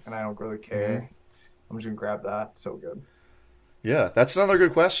food and I don't really Hmm. care. I'm just gonna grab that. So good. Yeah, that's another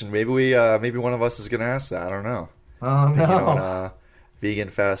good question. Maybe one of us is gonna ask that. I don't know. Oh Thinking on no. vegan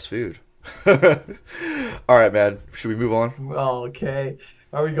fast food. All right, man. Should we move on? Well, okay.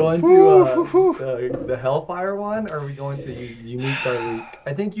 Are we going to Whew, whew, whew. the Hellfire one, or are we going to Unique Garlic?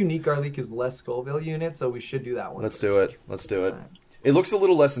 I think Unique Garlic is less Scoville unit, so we should do that one Let's do first. it. Let's do All it. right. It looks a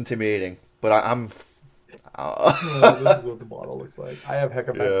little less intimidating, but I'm. This is what the bottle looks like. I have heck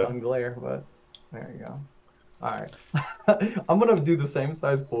of bad Yeah. sun glare, but there you go. All right. I'm gonna do the same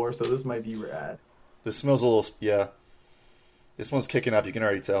size pour, so this might be rad. This smells a little. Yeah. This one's kicking up. You can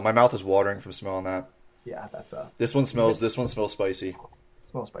already tell. My mouth is watering from smelling that. Yeah, that's This one smells. This one smells spicy.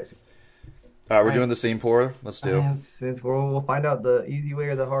 smells spicy. All right, All we're right. doing the same pour. Let's do. Since we'll find out the easy way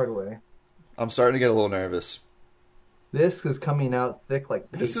or the hard way. I'm starting to get a little nervous. This is coming out thick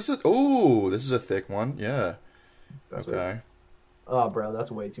like This is a. paste. Oh, this is a thick one. Yeah. That's what Okay. Oh, bro,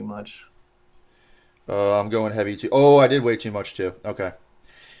 that's way too much. I'm going heavy too. Oh, I did way too much too. Okay.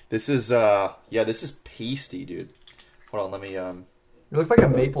 This is yeah, this is pasty, dude. Hold on, let me It looks like a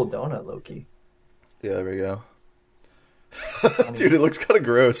maple donut, Loki. yeah, there we go. I Dude, mean, it looks kind of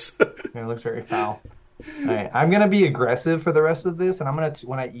gross. it looks very foul. All right, I'm gonna be aggressive for the rest of this, and I'm gonna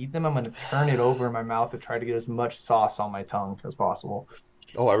when I eat them, I'm gonna turn it over in my mouth to try to get as much sauce on my tongue as possible.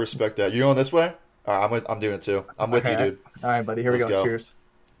 Oh, I respect that. You going this way? I'm doing it too. I'm with you, Okay, dude. all right, buddy. Here we Let's go. go. Cheers.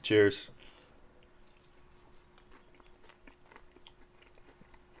 Cheers.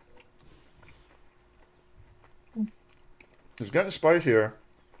 It's getting spicier.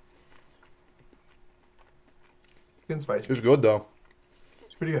 It's getting spicy. It's good though.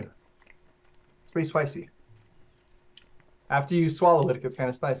 It's pretty good. It's pretty spicy. After you swallow it, it gets kind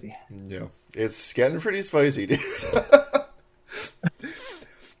of spicy. Yeah, it's getting pretty spicy, dude.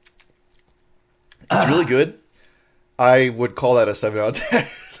 It's really good. I would call that a 7 out of 10.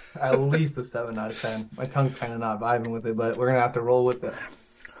 At least a 7 out of 10. My tongue's kind of not vibing with it, but we're gonna have to roll with it.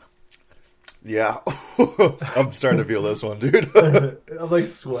 Yeah. I'm starting to feel this one, dude. I'm like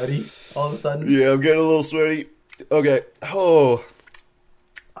sweaty all of a sudden. Yeah, I'm getting a little sweaty. Okay. Oh,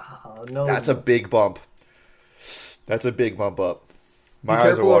 Oh, no. that's a big bump. That's a big bump up. Be My eyes are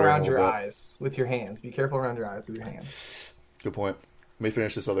careful watering around a your little bit. eyes with your hands. Be careful around your eyes with your hands. Good point. Let me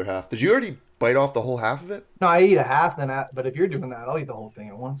finish this other half. Did you already bite off the whole half of it? No, I eat a half, but if you're doing that, I'll eat the whole thing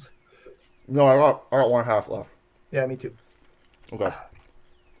at once. No, I got one half left. Yeah, me too. Okay.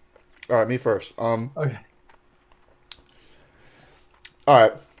 All right, me first. Okay. All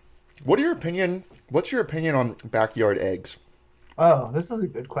right. What's your opinion on backyard eggs? Oh, this is a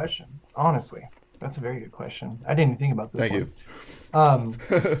good question. Honestly, that's a very good question. I didn't even think about this Thank one.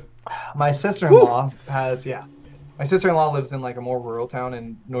 you. My sister-in-law has, yeah. My sister-in-law lives in like a more rural town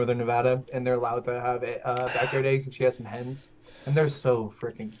in northern Nevada, and they're allowed to have backyard eggs, and she has some hens, and they're so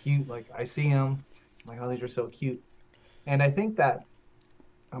freaking cute. Like I see them, I'm like, oh, these are so cute. And I think that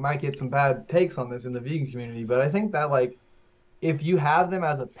I might get some bad takes on this in the vegan community, but I think that like if you have them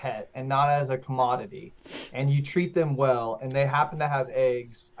as a pet and not as a commodity, and you treat them well, and they happen to have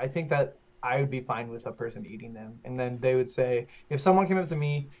eggs, I think that I would be fine with a person eating them. And then they would say, if someone came up to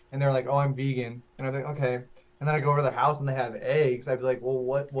me and they're like, "Oh, I'm vegan," and I'd be like, "Okay." And then I go over to their house and they have eggs. I'd be like, "Well,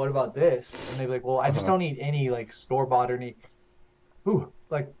 what about this?" And they'd be like, "Well, I just don't eat any like store bought or any,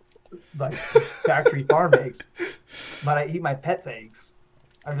 like factory farm eggs, but I eat my pet's eggs."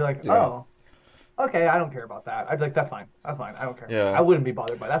 I'd be like, Yeah. "Oh, okay, I don't care about that." I'd be like, "That's fine. That's fine. I don't care." Yeah. I wouldn't be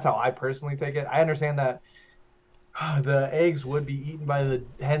bothered by it. That's how I personally take it. I understand that the eggs would be eaten by the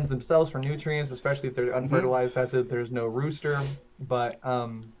hens themselves for nutrients, especially if they're unfertilized, as if there's no rooster. But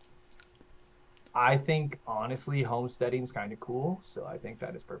I think honestly, homesteading is kind of cool, so I think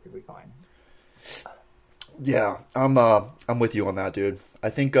that is perfectly fine. Yeah, I'm with you on that, dude. I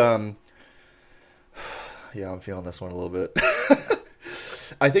think yeah, I'm feeling this one a little bit.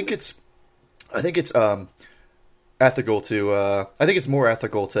 I think it's ethical to I think it's more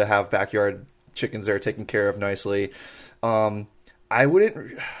ethical to have backyard chickens that are taken care of nicely. I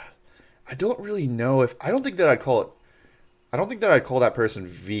don't really know if I don't think that I'd call that person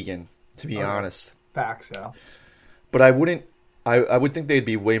vegan, to be honest. Facts, yeah. But I wouldn't. I would think they'd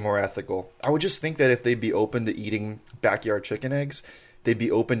be way more ethical. I would just think that if they'd be open to eating backyard chicken eggs, they'd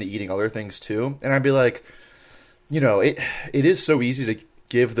be open to eating other things too. And I'd be like, it is so easy to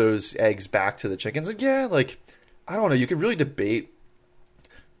give those eggs back to the chickens. And yeah, like, I don't know. You could really debate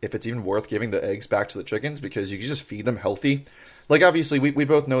if it's even worth giving the eggs back to the chickens because you can just feed them healthy. Like, obviously, we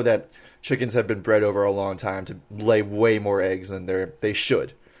both know that chickens have been bred over a long time to lay way more eggs than they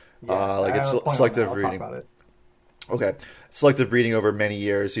should. Yes, Like, it's selective breeding. Okay. Selective breeding over many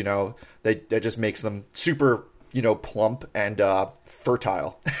years, that just makes them super, plump and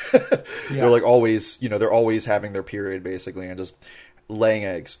fertile. They're like always, they're always having their period basically and just laying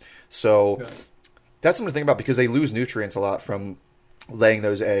eggs. So that's something to think about because they lose nutrients a lot from laying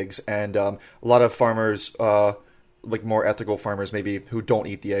those eggs. And a lot of farmers, like more ethical farmers maybe who don't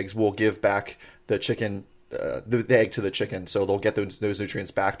eat the eggs will give back the chicken, the egg to the chicken. So they'll get those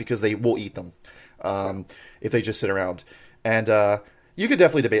nutrients back because they will eat them. If they just sit around. And you could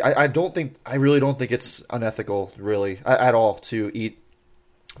definitely debate. I really don't think it's unethical, really, at all, to eat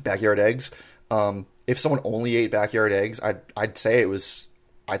backyard eggs. If someone only ate backyard eggs, I'd say it was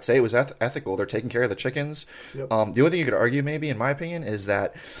ethical. They're taking care of the chickens. Yep. The only thing you could argue, maybe, in my opinion, is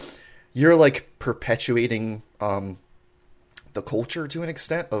that you're like perpetuating the culture to an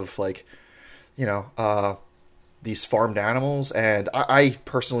extent of like, these farmed animals, and I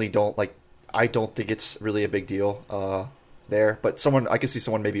personally don't like. I don't think it's really a big deal there, but I could see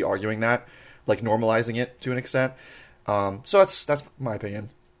someone maybe arguing that, like normalizing it to an extent. So that's my opinion.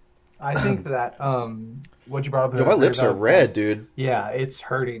 I think that what you brought up Yo, my lips are red, dude. yeah, it's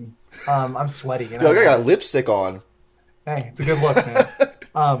hurting. I'm sweaty and Dude, I got lipstick on. hey, it's a good look,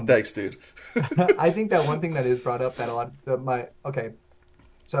 man. Thanks, dude. I think that one thing that is brought up that a lot of my okay.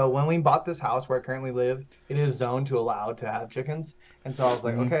 So when we bought this house where I currently live, it is zoned to allow to have chickens. And so I was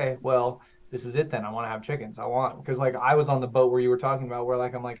like, Mm-hmm. okay, well, this is it then. I want to have chickens. I want because like I was on the boat where you were talking about where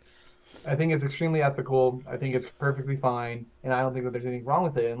like I'm like I think it's extremely ethical. I think it's perfectly fine, and I don't think that there's anything wrong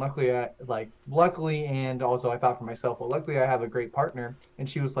with it. And luckily, and also I thought for myself, well, luckily I have a great partner. And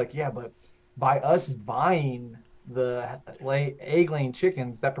she was like, yeah, but by us buying the egg-laying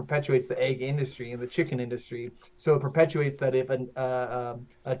chickens, that perpetuates the egg industry and the chicken industry. So it perpetuates that if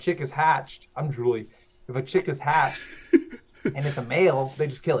a chick is hatched, I'm drooly. If a chick is hatched and it's a male, they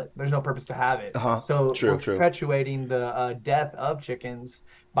just kill it. There's no purpose to have it. So True, we're perpetuating the death of chickens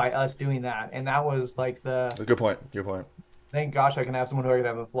by us doing that. And that was like Good point. Good point. thank gosh I can have someone who I could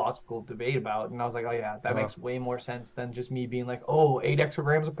have a philosophical debate about. And I was like, oh yeah, that makes way more sense than just me being like, oh, 8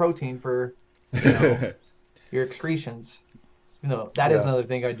 exagrams of protein for, your excretions. That is another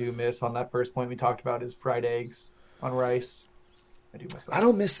thing I do miss on that first point we talked about is fried eggs on rice. I do miss that. I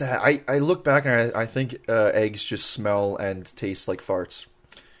don't miss that. I look back and I think eggs just smell and taste like farts.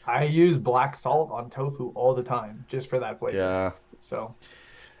 I use black salt on tofu all the time just for that flavor. Yeah. So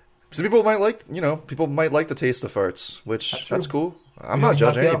some people might like, the taste of farts, which that's cool. I'm not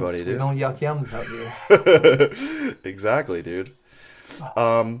judging anybody, dude. We don't yuck yums out here. Exactly, dude.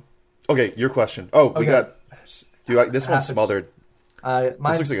 Okay, your question. Oh, we got this one's smothered. This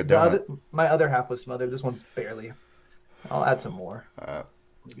looks like a donut. My other half was smothered. This one's barely. I'll add some more.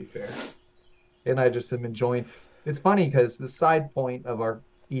 To be fair. And I just am enjoying. It's funny because the side point of our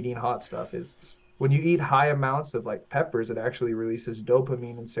eating hot stuff is when you eat high amounts of like peppers, it actually releases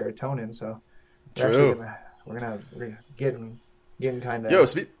dopamine and serotonin. So we're getting kind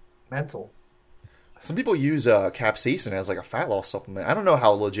of mental. Some people use capsaicin as like a fat loss supplement. I don't know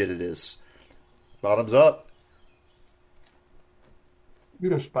how legit it is. Bottoms up.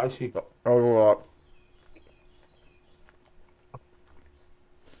 You're spicy.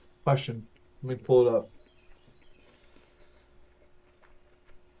 Question. Let me pull it up.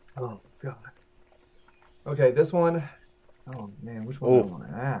 Oh, God. Okay, this one. Oh, man, which one do I want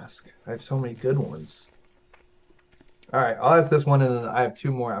to ask? I have so many good ones. All right, I'll ask this one, and then I have 2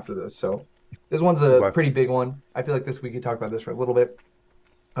 more after this. So this one's a pretty big one. I feel like we could talk about this for a little bit.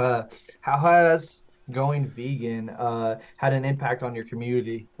 How has going vegan had an impact on your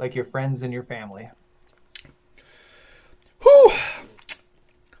community, like your friends and your family? Whew.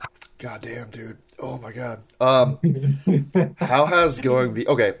 God damn, dude. Oh my God. How has going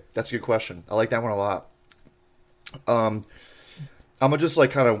vegan? Okay, that's a good question. I like that one a lot. I'm gonna just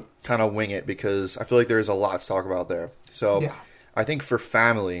like kind of wing it because I feel like there's a lot to talk about there. So I think for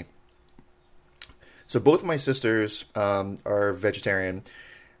family, so both of my sisters are vegetarian.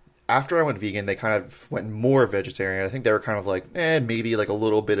 After I went vegan, they kind of went more vegetarian. I think they were kind of like, maybe like a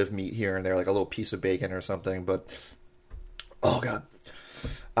little bit of meat here and there, like a little piece of bacon or something. But oh God,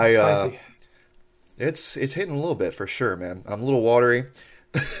 it's hitting a little bit for sure, man. I'm a little watery.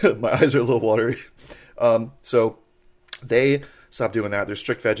 My eyes are a little watery. So they stopped doing that. They're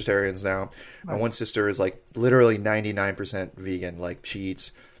strict vegetarians now. My one sister is like literally 99% vegan. Like she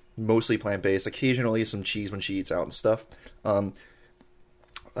eats mostly plant-based, occasionally some cheese when she eats out and stuff.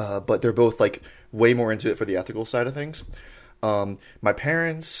 But they're both like way more into it for the ethical side of things. My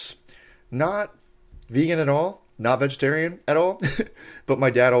parents, not vegan at all, not vegetarian at all. But my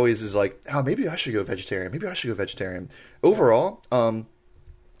dad always is like, oh, maybe I should go vegetarian. Maybe I should go vegetarian. Overall,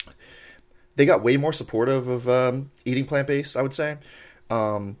 they got way more supportive of eating plant-based, I would say.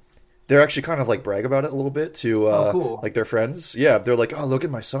 They're actually kind of like brag about it a little bit to cool. like their friends. Yeah, they're like, oh, look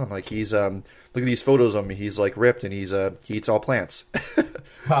at my son. Like he's look at these photos of me. He's like ripped and he eats all plants.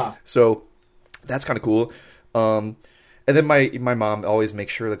 So that's kind of cool. And then my mom always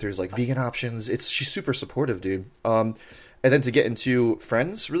makes sure that there's like vegan options. She's super supportive, dude. And then to get into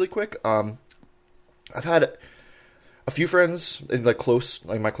friends really quick, I've had a few friends in my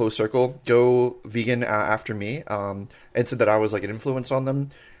close circle go vegan after me, and said that I was like an influence on them.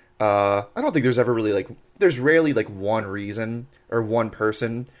 I don't think there's ever really there's rarely like one reason or one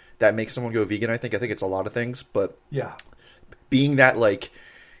person that makes someone go vegan. I think it's a lot of things, but yeah, being that like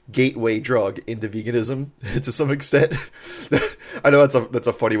gateway drug into veganism to some extent, I know that's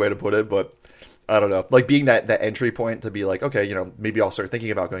a funny way to put it, but I don't know, like being that entry point to be like, okay, maybe I'll start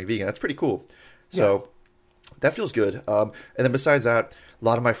thinking about going vegan. That's pretty cool. So that feels good. And then besides that, a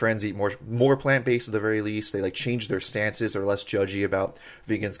lot of my friends eat more plant-based at the very least. They like change their stances. They're less judgy about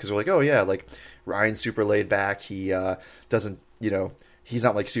vegans because they're like, oh yeah, like Ryan's super laid back. He doesn't, he's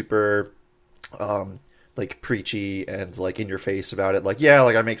not like super like preachy and like in your face about it. Like, yeah,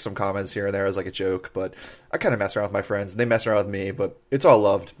 like I make some comments here and there as like a joke, but I kind of mess around with my friends and they mess around with me, but it's all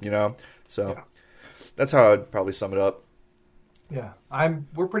loved, So Yeah. that's how I'd probably sum it up. Yeah,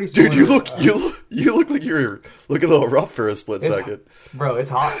 we're pretty similar. Dude, you look like you're looking a little rough for a split second. Bro, it's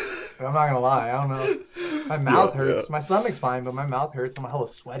hot. I'm not gonna lie. I don't know. My mouth hurts. My stomach's fine, but my mouth hurts. I'm hella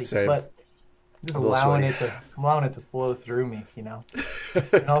sweaty. Same. But I'm just allowing it to flow through me,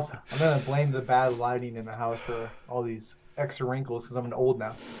 And also, I'm gonna blame the bad lighting in the house for all these extra wrinkles because I'm old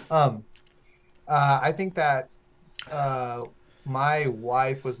now. I think that my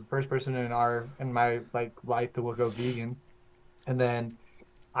wife was the first person in my like life to go vegan. And then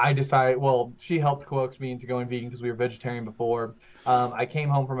I decided, she helped coax me into going vegan because we were vegetarian before. I came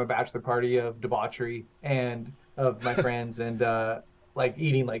home from a bachelor party of debauchery and of my friends and like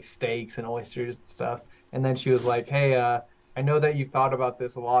eating like steaks and oysters and stuff. And then she was like, hey, I know that you've thought about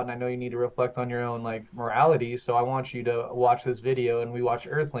this a lot and I know you need to reflect on your own like morality. So I want you to watch this video. And we watched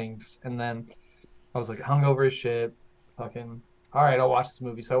Earthlings. And then I was like hungover as shit. Fucking, all right, I'll watch this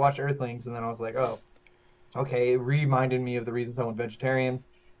movie. So I watched Earthlings and then I was like, oh. Okay, it reminded me of the reasons I went vegetarian.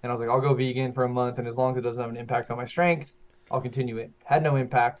 And I was like, I'll go vegan for a month, and as long as it doesn't have an impact on my strength, I'll continue it. Had no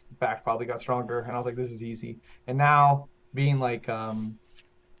impact. In fact, probably got stronger. And I was like, this is easy. And now, being like a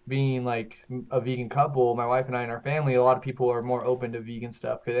vegan couple, my wife and I and our family, a lot of people are more open to vegan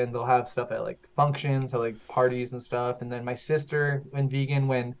stuff. And they'll have stuff at like functions or like parties and stuff. And then my sister went vegan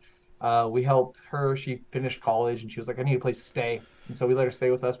when we helped her. She finished college, and she was like, I need a place to stay. And so we let her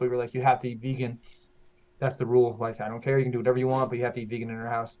stay with us. We were like, you have to eat vegan. That's the rule. Like, I don't care. You can do whatever you want, but you have to eat vegan in her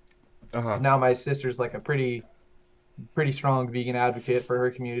house. Now my sister's like a pretty strong vegan advocate for her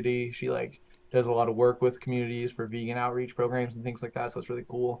community. She like does a lot of work with communities for vegan outreach programs and things like that. So it's really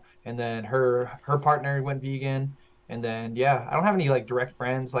cool. And then her partner went vegan. And then, I don't have any like direct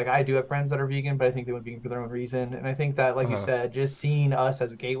friends. Like I do have friends that are vegan, but I think they went vegan for their own reason. And I think that, like you said, just seeing us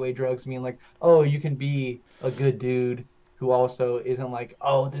as gateway drugs, meaning like, oh, you can be a good dude who also isn't like,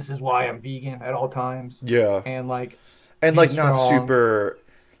 oh, this is why I'm vegan at all times. Yeah. And like not super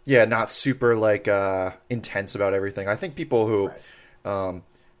like intense about everything. I think people who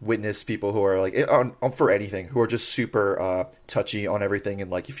witness people who are like on for anything, who are just super touchy on everything,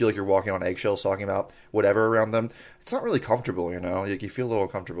 and like you feel like you're walking on eggshells talking about whatever around them. It's not really comfortable, like you feel a little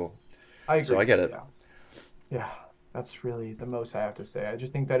uncomfortable. I agree. So I get it. Yeah. That's really the most I have to say. I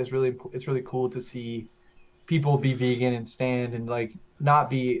just think that it's really cool to see people be vegan and stand and like not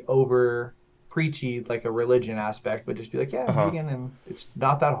be over preachy like a religion aspect, but just be like, I'm vegan and it's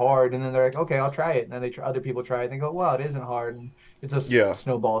not that hard. And then they're like, okay, I'll try it. And then other people try it and they go, wow, it isn't hard. And it's a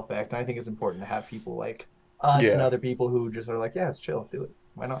snowball effect. And I think it's important to have people like us and other people who just are like, yeah, it's chill, do it.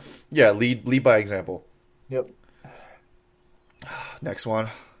 Why not? Yeah, lead by example. Yep. Next one.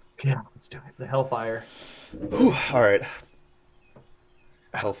 Yeah, let's do it. The Hellfire. Whew, all right.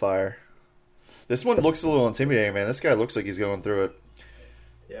 Hellfire. This one looks a little intimidating, man. This guy looks like he's going through it.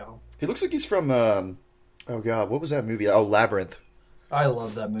 Yeah. He looks like he's from, oh God, what was that movie? Oh, Labyrinth. I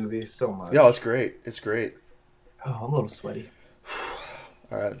love that movie so much. Yeah, it's great. It's great. Oh, I'm a little sweaty.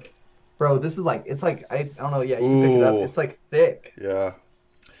 All right. Bro, this is like, it's like, I don't know, you can pick it up. It's like thick. Yeah.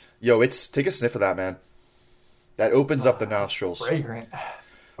 Yo, take a sniff of that, man. That opens up the nostrils. Fragrant.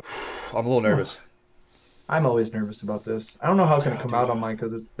 I'm a little nervous. I'm always nervous about this. I don't know how it's going to come out on mine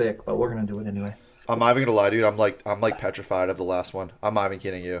because it's thick, but we're going to do it anyway. I'm not even going to lie, dude. I'm like petrified of the last one. I'm not even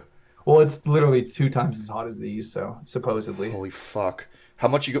kidding you. Well, it's literally 2 times as hot as these, so supposedly. Holy fuck. How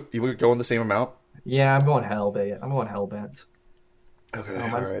much you going the same amount? Yeah, I'm going hellbent. Okay, all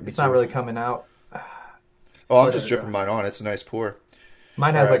right. It's not really coming out. Oh, I'm just dripping mine on. It's a nice pour.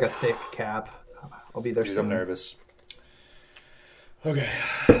 Mine has like a thick cap. I'll be there soon. I'm nervous. Okay.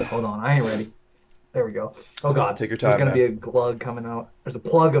 Hold on, I ain't ready. There we go. Oh God, take your time. There's gonna be a glug coming out. There's a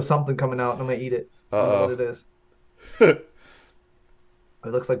plug of something coming out, and I'm gonna eat it. I don't know what it is. It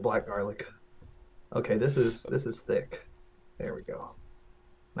looks like black garlic. Okay, this is thick. There we go.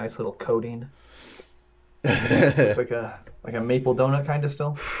 Nice little coating. Looks like a maple donut kind of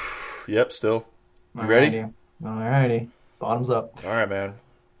still. Yep, still. You ready? Alrighty. Bottoms up. All right, man.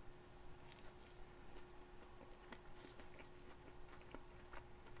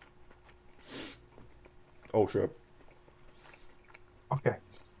 Oh shit. Okay.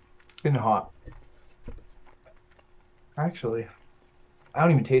 It's getting hot. Actually, I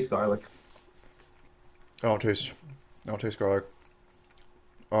don't even taste garlic. I don't taste garlic.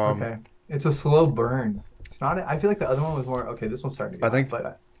 Okay. It's a slow burn. not. I feel like the other one was more okay. This one's starting to I get think hot,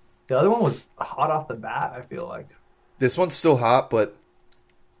 but the other one was hot off the bat. I feel like this one's still hot, but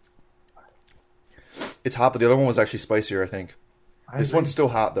it's hot. But the other one was actually spicier. I think this one's still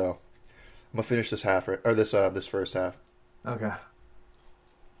hot though. I'm gonna finish this half or this first half. Okay.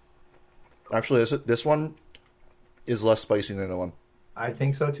 Actually, this one is less spicy than the other one. I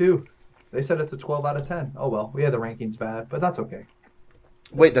think so too. They said it's a 12 out of 10. Oh well, we had the rankings bad, but that's okay.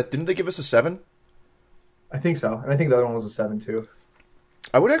 Wait, didn't they give us a 7? I think so, and I think the other one was a 7 too.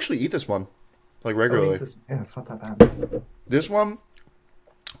 I would actually eat this one, like regularly. Yeah, it's not that bad. This one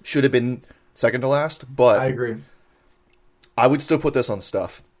should have been second to last, but I agree. I would still put this on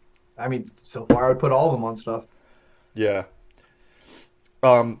stuff. I mean, so far I would put all of them on stuff. Yeah.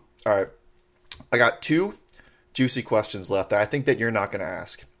 All right. I got 2 juicy questions left that I think that you're not going to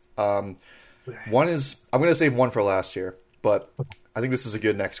ask. One is, I'm going to save one for last year, but I think this is a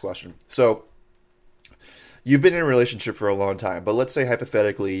good next question. So, you've been in a relationship for a long time, but let's say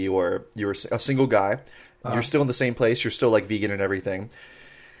hypothetically you were a single guy, you're still in the same place, you're still like vegan and everything.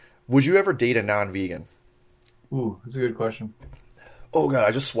 Would you ever date a non-vegan? Ooh, that's a good question. Oh god,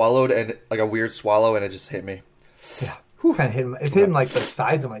 I just swallowed and like a weird swallow and it just hit me. Yeah, kind of hitting. It's hitting like the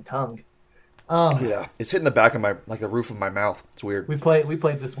sides of my tongue. Yeah, it's hitting the back of my the roof of my mouth. It's weird. We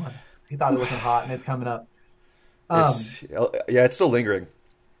played this one. He thought it wasn't hot, and it's coming up. It's still lingering.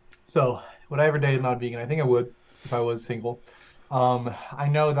 So, would I ever date a non-vegan? I think I would if I was single. I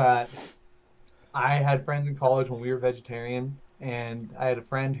know that I had friends in college when we were vegetarian, and I had a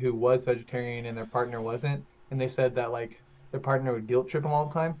friend who was vegetarian and their partner wasn't, and they said that like their partner would guilt trip them all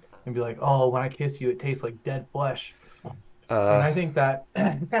the time and be like, "Oh, when I kiss you, it tastes like dead flesh." And I think that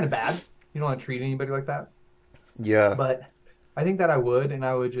it's kind of bad. You don't want to treat anybody like that. Yeah. But I think that I would, and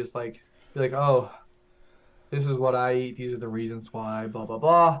I would just like be like, "Oh, this is what I eat. These are the reasons why." Blah blah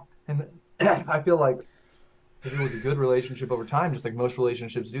blah. And I feel like if it was a good relationship over time, just like most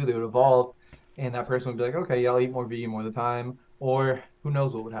relationships do, they would evolve, and that person would be like, "Okay, yeah, I'll eat more vegan more of the time," or who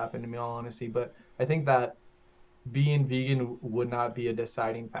knows what would happen. In all honesty, but I think that being vegan would not be a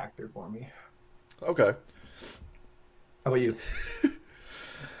deciding factor for me. Okay. How about you?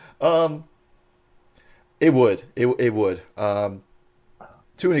 It would. It would.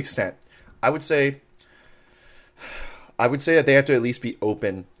 To an extent. I would say that they have to at least be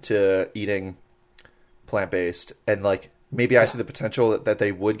open to eating plant-based, and like maybe I see the potential that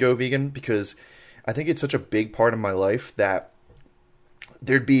they would go vegan, because I think it's such a big part of my life that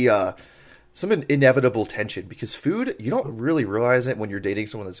there'd be some inevitable tension, because food, you don't really realize it when you're dating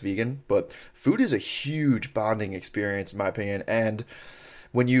someone that's vegan, but food is a huge bonding experience in my opinion. And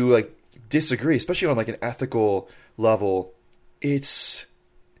when you like disagree, especially on like an ethical level, it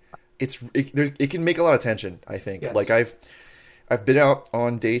can make a lot of tension, I think. Yes. Like I've been out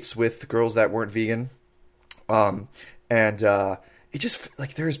on dates with girls that weren't vegan, and it just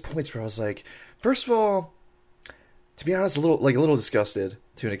like there's points where I was like, first of all, to be honest, a little disgusted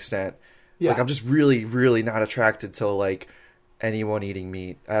to an extent. Yeah. Like I'm just really, really not attracted to like anyone eating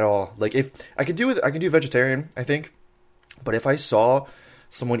meat at all. Like if I can do vegetarian, I think, but if I saw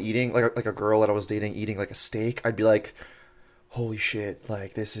someone eating like a girl that I was dating eating like a steak, I'd be like, holy shit,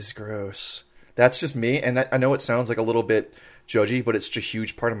 like this is gross. That's just me, and I know it sounds like a little bit judgy, but it's just a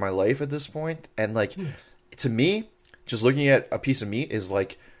huge part of my life at this point. And like to me, just looking at a piece of meat is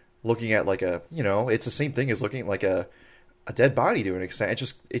like looking at like a, you know, it's the same thing as looking at like a dead body to an extent.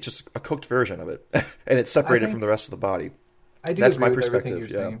 It's just a cooked version of it, and it's separated from the rest of the body. That's my perspective.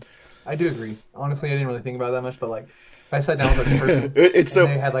 Yeah, saying. I do agree. Honestly, I didn't really think about it that much, but like if I sat down with a person, it's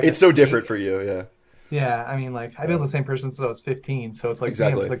so different for you. Yeah. Yeah, I mean, like I've been with the same person since I was 15, so it's like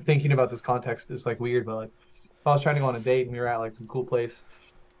exactly. Damn, it's like thinking about this context is like weird, but like if I was trying to go on a date and we were at like some cool place,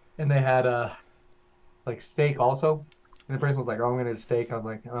 and they had like steak also, and the person was like, "Oh, I'm gonna get a steak." I'm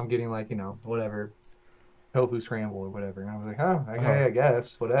like, "I'm getting like, you know, whatever, tofu scramble or whatever," and I was like, "Oh, okay, I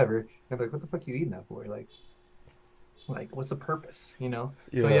guess whatever." And they're like, "What the fuck are you eating that for?" Like what's the purpose, you know?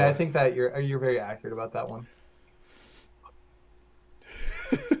 Yeah. So yeah, I think that you're very accurate about that one.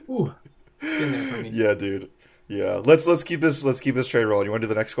 Ooh. Yeah, dude. Yeah, let's keep this trade rolling. You want to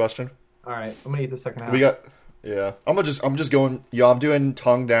do the next question? All right, I'm gonna eat the second half. I'm just going. Yeah, I'm doing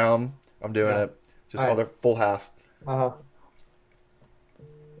tongue down. I'm doing it. Just all right. Other full half.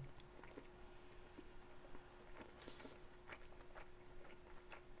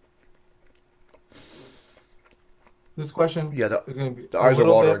 This question. Yeah, is gonna be the eyes are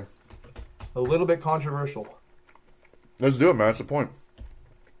watering. A little bit controversial. Let's do it, man. That's the point.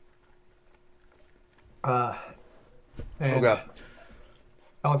 Oh god,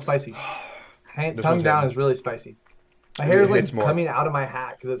 that one's spicy. Tongue down is really spicy. My hair is like coming out of my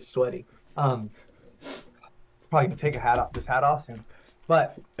hat because it's sweaty. Probably gonna take this hat off soon.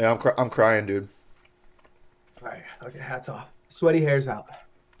 But Yeah, I'm crying, dude. all right, okay, hats off. Sweaty hairs out.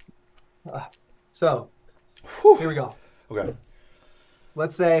 So Whew. here we go. Okay.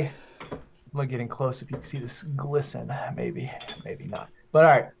 Let's say I'm getting close. If you can see this glisten, maybe not. But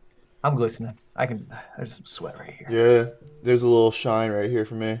all right, I'm glistening. There's some sweat right here. Yeah, there's a little shine right here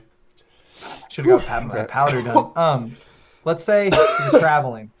for me. Should have got my powder done. Let's say you're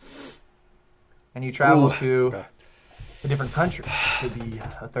traveling, and you travel to a different country. Could be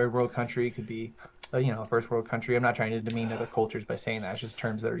a third world country. Could be, a first world country. I'm not trying to demean other cultures by saying that. It's just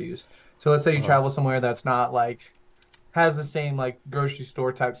terms that are used. So let's say you travel somewhere that's not has the same grocery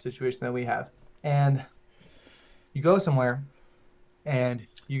store type situation that we have, and you go somewhere, and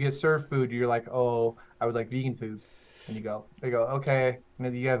you get served food. You're like, oh, I would like vegan food, and they go, okay,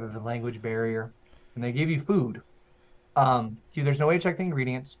 maybe you have a language barrier, and they give you food. There's no way to check the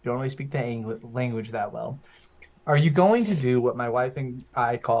ingredients. You don't really speak the language that well. Are you going to do what my wife and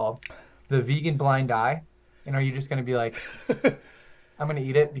I call the vegan blind eye? And are you just going to be like, I'm going to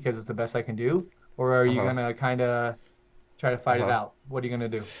eat it because it's the best I can do? Or are you going to kind of try to fight it out? What are you going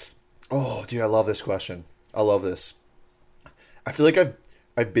to do? Oh, dude, I love this question. I love this. I feel like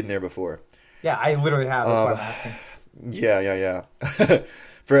I've been there before. Yeah, I literally have. That's why I'm asking. Yeah.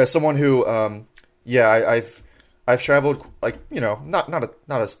 For someone who, I've traveled not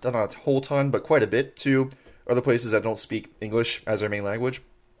a whole ton, but quite a bit to other places that don't speak English as their main language.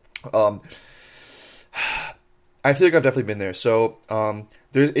 I feel like I've definitely been there. So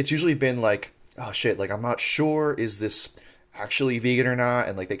it's usually been like, oh shit, I'm not sure, is this actually vegan or not?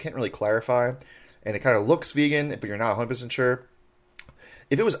 And they can't really clarify, and it kind of looks vegan, but you're not 100% sure.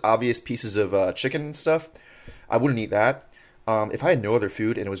 If it was obvious pieces of chicken and stuff, I wouldn't eat that. If I had no other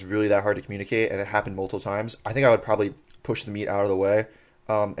food and it was really that hard to communicate and it happened multiple times, I think I would probably push the meat out of the way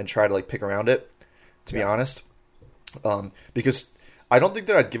and try to pick around it, to be honest. Because I don't think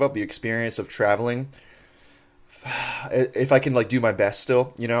that I'd give up the experience of traveling if I can do my best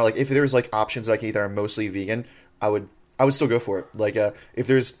still. If there's options I can eat that are mostly vegan, I would still go for it. If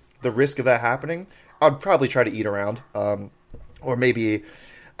there's the risk of that happening, I'd probably try to eat around. Or maybe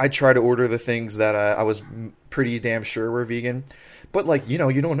I'd try to order the things that I was pretty damn sure were vegan. But, you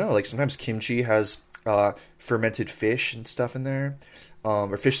don't know. Sometimes kimchi has fermented fish and stuff in there.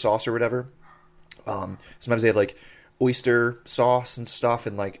 Or fish sauce or whatever. Sometimes they have, oyster sauce and stuff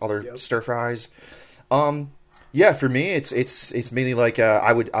and, other stir fries. Yeah, for me, it's mainly,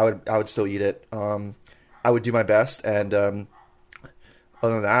 I would still eat it. I would do my best. And other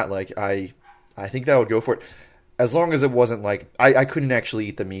than that, I think that I would go for it. As long as it wasn't I couldn't actually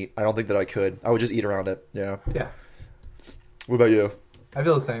eat the meat. I don't think that I could. I would just eat around it. Yeah. Yeah. What about you? I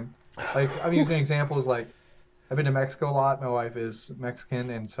feel the same. I'm using examples I've been to Mexico a lot. My wife is Mexican,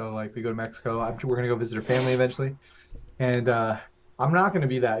 and so we go to Mexico. We're gonna go visit her family eventually, and I'm not gonna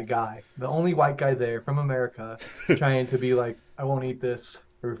be that guy, the only white guy there from America, trying to be I won't eat this.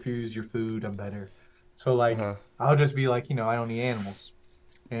 I refuse your food. I'm better. So I'll just be I don't eat animals,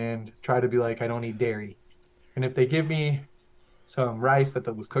 and try to be I don't eat dairy. And if they give me some rice that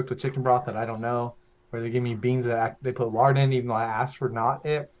was cooked with chicken broth that I don't know, or they give me beans that they put lard in, even though I asked for not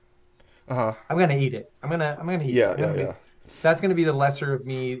it, I'm gonna eat it. I'm gonna eat it. Yeah. That's gonna be the lesser of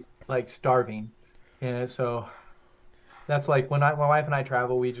me starving. And so that's when my wife and I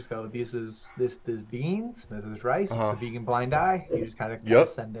travel, we just go, this is beans, this is rice, the vegan blind eye. You just kind of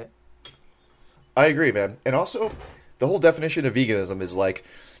send it. I agree, man. And also, the whole definition of veganism is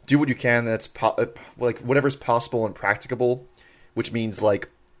do what you can that's whatever's possible and practicable, which means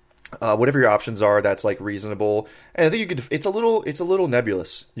whatever your options are, that's reasonable. And I think you could. It's a little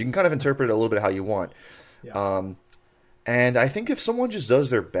nebulous. You can kind of interpret it a little bit how you want. Yeah. And I think if someone just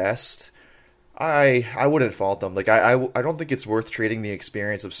does their best, I wouldn't fault them. I don't think it's worth trading the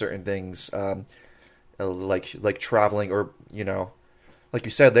experience of certain things, like traveling or like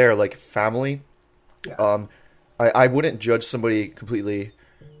you said there, family. Yeah. I wouldn't judge somebody completely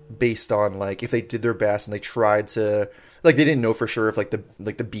based on if they did their best and they tried to they didn't know for sure if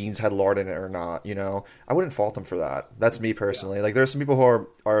the beans had lard in it or not. I wouldn't fault them for that. That's me personally. Yeah. There are some people who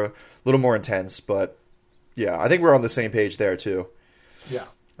are a little more intense, but yeah, I think we're on the same page there too. Yeah,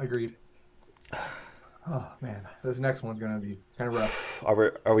 agreed. Oh man, this next one's gonna be kind of rough.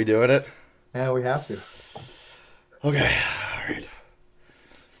 Are we doing it? Yeah, we have to. Okay, all right.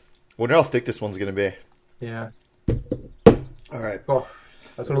 Wonder how thick this one's gonna be. Yeah. All right. Cool.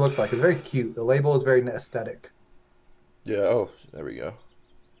 That's what it looks like. It's very cute. The label is very aesthetic. Yeah. Oh, there we go.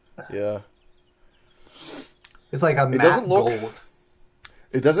 Yeah. It's like a matte gold.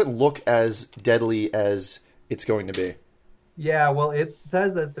 It doesn't look as deadly as it's going to be. Yeah. Well, it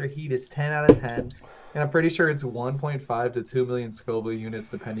says that their heat is 10 out of 10. And I'm pretty sure it's 1.5 to 2 million Scoville units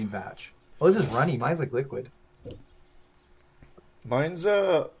depending batch. Oh, this is runny. Mine's like liquid. Mine's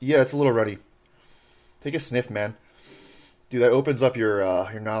yeah, it's a little runny. Take a sniff, man. Dude, that opens up your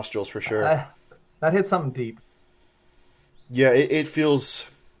nostrils for sure. That hit something deep. Yeah, it feels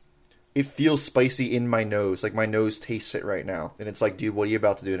spicy in my nose. Like my nose tastes it right now. And it's like, dude, what are you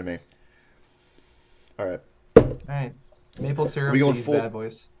about to do to me? All right. All right. Maple syrup, we going these full, bad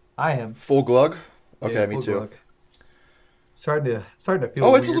boys. I am. full glug? Okay, Yeah, me full too. glug. Starting to feel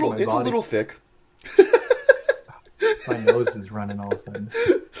Oh, weird it's a in little my it's body. a little thick. My nose is running all of a sudden.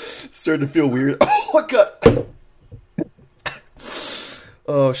 Starting to feel weird. Oh my god.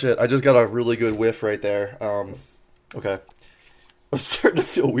 Oh shit! I just got a really good whiff right there. Okay, I'm starting to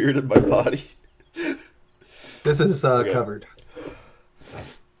feel weird in my body. This is Okay. covered.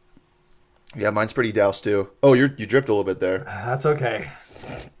 Yeah, mine's pretty doused too. Oh, you dripped a little bit there. That's okay.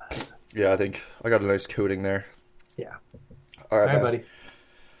 Yeah, I think I got a nice coating there. Yeah. All All right, right, man. buddy.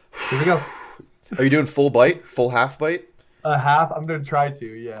 Here we go. Are you doing full bite? Full half bite? A half. I'm gonna try to.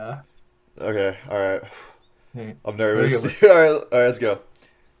 Yeah. Okay. All right. Hey, I'm nervous. Here we All right. All right. Let's go.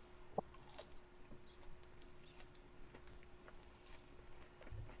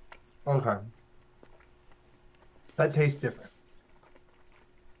 Okay. That tastes different.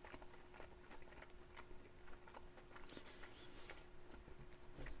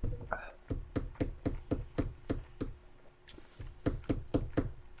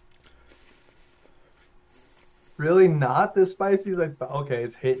 Really not this spicy as I thought. Okay,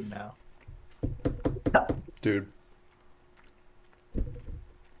 it's hitting now. Dude.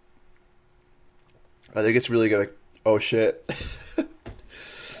 I think it's really gonna. Oh shit!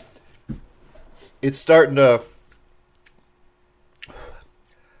 It's starting to.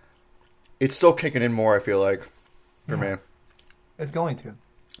 It's still kicking in more. I feel like, for me. It's going to.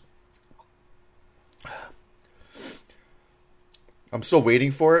 I'm still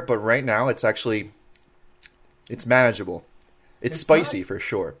waiting for it, but right now it's actually. It's manageable. It's It's spicy not- for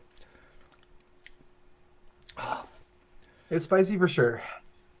sure. It's spicy for sure.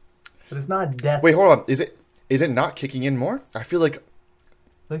 But it's not death. Wait, hold on. Is it not kicking in more? I feel like. I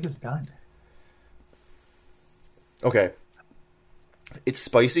think it's done. Okay. It's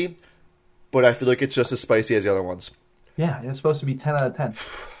spicy, but I feel like it's just as spicy as the other ones. Yeah, it's supposed to be 10 out of 10.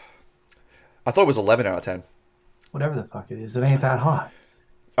 I thought it was 11 out of 10. Whatever the fuck it is, it ain't that hot.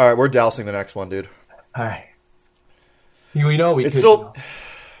 All right, we're dousing the next one, dude. All right. We know we It's could. still-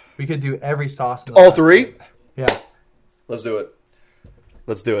 We could do every sauce. In the All last three? plate. Yeah. Let's do it.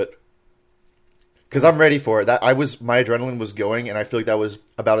 Let's do it. Because I'm ready for it. My adrenaline was going, and I feel like that was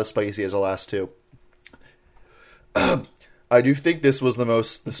about as spicy as the last two. I do think this was the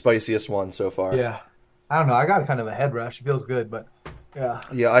spiciest one so far. Yeah. I don't know. I got kind of a head rush. It feels good, but yeah.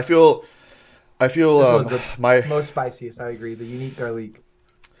 Yeah, I feel This was the my most spiciest. I agree. The unique garlic.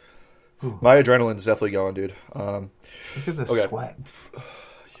 my adrenaline's definitely going, dude. Look at this Okay. sweat.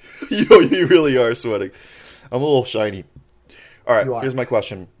 You really are sweating. I'm a little shiny. All right, You are. here's my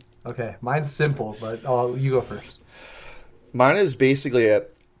question. Okay, mine's simple, but you go first. Mine is basically a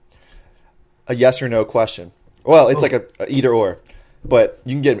yes or no question. Well, it's like a either or, but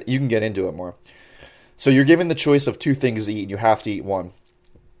you can get into it more. So you're given the choice of two things to eat, and you have to eat one.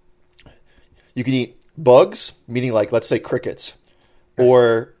 You can eat bugs, meaning like let's say crickets,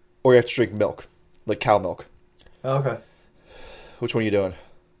 or you have to drink milk, like cow milk. Okay. Which one are you doing?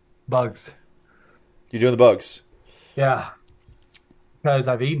 Bugs. You doing the bugs? Yeah. Because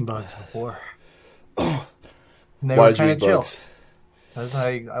I've eaten bugs before. And they Why were did you kind eat of chill. bugs?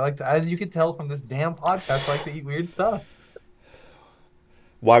 I like to, as you can tell from this damn podcast, I like to eat weird stuff.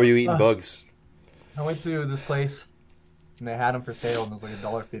 Why were you eating bugs? I went to this place and they had them for sale and it was like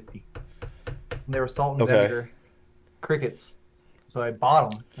 $1.50. And they were salt and Okay. vinegar crickets. So I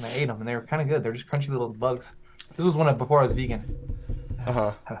bought them and I ate them and they were kind of good. They're just crunchy little bugs. This was before I was vegan. Uh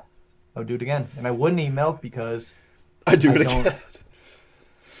huh. I would do it again. And I wouldn't eat milk because I do I it don't- again.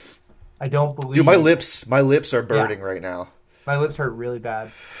 I don't believe. Dude, my lips are burning right now. My lips hurt really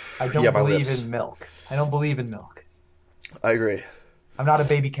bad. I don't Yeah, my believe lips. in milk. I don't believe in milk. I agree. I'm not a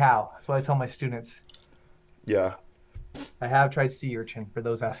baby cow. That's what I tell my students. Yeah. I have tried sea urchin, for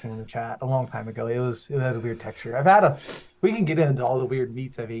those asking in the chat, a long time ago. It had a weird texture. We can get into all the weird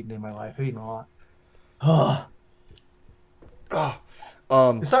meats I've eaten in my life. I've eaten a lot.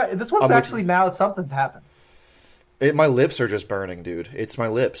 Sorry, this one's I'm with actually now something's happened. My lips are just burning, dude. It's my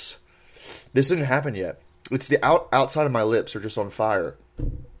lips. This didn't happen yet. It's the outside of my lips are just on fire.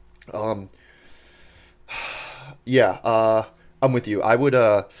 Yeah, I'm with you. I would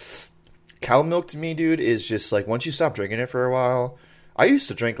cow milk to me, dude, is just like once you stop drinking it for a while, I used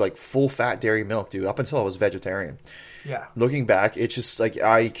to drink like full fat dairy milk, dude, up until I was vegetarian. Yeah. Looking back, it's just like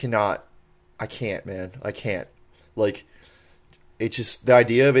I can't, man. I can't. Like, it just, the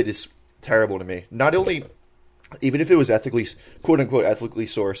idea of it is terrible to me. Not only, even if it was ethically, quote unquote, ethically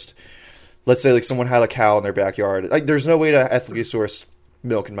sourced, let's say like someone had a cow in their backyard. Like, there's no way to ethically source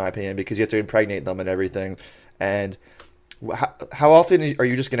milk, in my opinion, because you have to impregnate them and everything. And how often are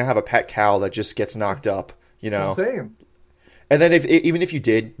you just going to have a pet cow that just gets knocked up, you know? Same. And then even if you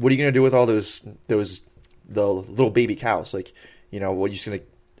did, what are you going to do with all the little baby cows? Like, you know, what are you just going to,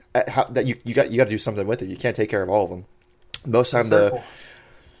 you got to do something with it. You can't take care of all of them. Most of the time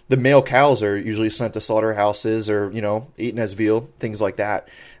the male cows are usually sent to slaughterhouses or, you know, eaten as veal, things like that.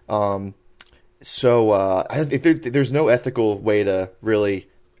 So I think there's no ethical way to really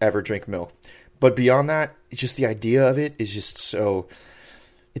ever drink milk. But beyond that, it's just the idea of it is just so,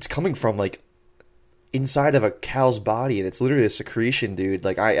 it's coming from like inside of a cow's body, and it's literally a secretion, dude.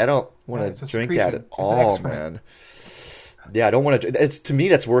 Like I don't want to drink that at all, man. Yeah, I don't want to. It's, to me,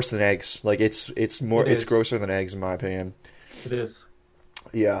 that's worse than eggs. Like it's grosser than eggs, in my opinion. It is.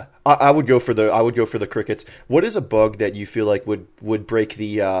 Yeah, I would go for the crickets. What is a bug that you feel like would break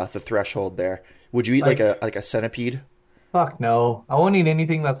the threshold there? Would you eat like a centipede? Fuck no. I won't eat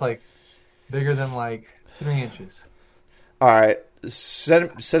anything that's like bigger than like 3 inches. All right,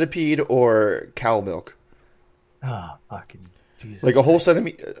 centipede or cow milk? Oh, fucking Jesus. Like a whole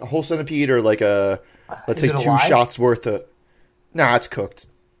centipede, or like let's say 2 shots worth of. Nah, it's cooked.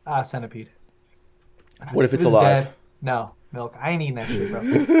 Centipede. What if it's alive? Dead? No, milk. I ain't eating that shit,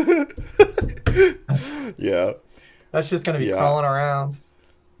 bro. Yeah. That's just gonna be crawling around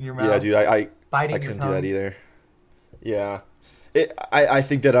in your mouth. Yeah, dude, I biting couldn't your tongue. do that either. Yeah. I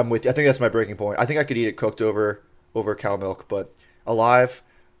think that I'm with you. I think that's my breaking point. I think I could eat it cooked over cow milk, but alive,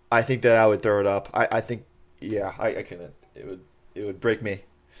 I think that I would throw it up. I think, yeah, I couldn't. It would break me.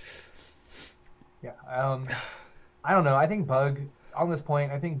 Yeah. I don't know. I think bug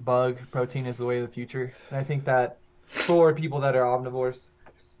protein is the way of the future. And I think that for people that are omnivores,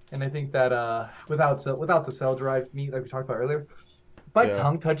 and I think that without the cell-derived meat like we talked about earlier, if my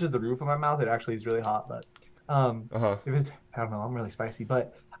tongue touches the roof of my mouth, it actually is really hot. But if it's, I don't know, I'm really spicy.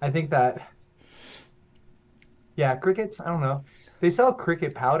 But I think that, yeah, crickets, I don't know. They sell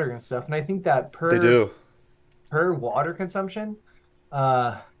cricket powder and stuff, and I think that they do. Per water consumption,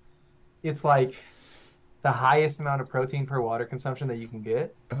 it's like the highest amount of protein per water consumption that you can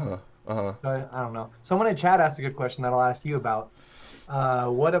get. But I don't know. Someone in chat asked a good question that I'll ask you about.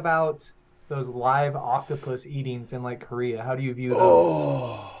 What about those live octopus eatings in like Korea? How do you view those?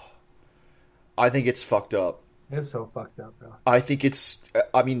 Oh, I think it's fucked up. It's so fucked up, bro. I think it's,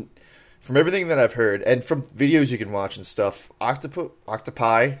 I mean, from everything that I've heard and from videos you can watch and stuff,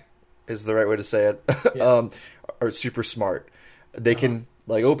 octopi is the right way to say it, Yeah. are super smart. They can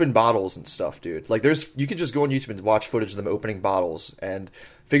like open bottles and stuff, dude. Like you can just go on YouTube and watch footage of them opening bottles and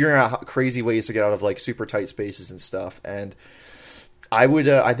figuring out crazy ways to get out of like super tight spaces and stuff. And I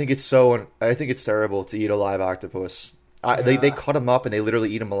think it's terrible to eat a live octopus. They cut them up and they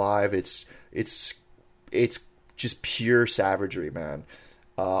literally eat them alive. It's just pure savagery, man.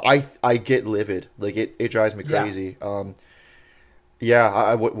 I get livid. Like it drives me crazy. What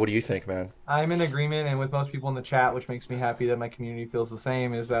do you think, man? I'm in agreement, and with most people in the chat, which makes me happy that my community feels the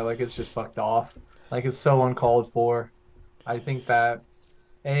same, is that like it's just fucked off. Like it's so uncalled for. I think that,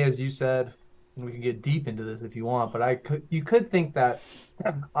 as you said, and we can get deep into this if you want, but you could think that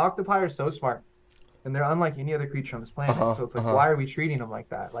octopi are so smart, and they're unlike any other creature on this planet. So it's like, why are we treating them like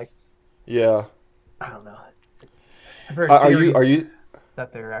that? Like, yeah, I don't know. I've heard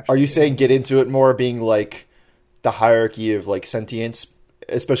that they're actually. Are you saying get into it more, being like the hierarchy of like sentience,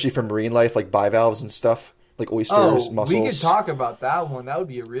 especially for marine life, like bivalves and stuff, like oysters, mussels? We could talk about that one. That would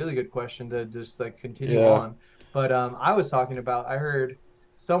be a really good question to just like continue on. But I was talking about, I heard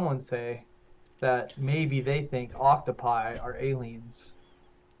someone say that maybe they think octopi are aliens.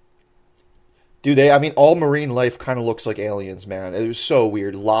 Do they? I mean, all marine life kind of looks like aliens, man. It was so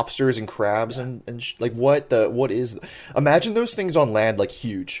weird. Lobsters and crabs and like what is? Imagine those things on land, like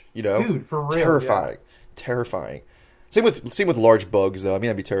huge, you know? Dude, for real. Terrifying. Terrifying. Same with large bugs, though. I mean,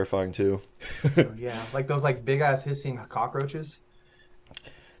 that'd be terrifying too. Yeah, like those like big ass hissing cockroaches.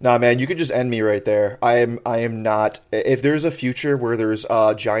 Nah, man, you could just end me right there. I am not. If there's a future where there's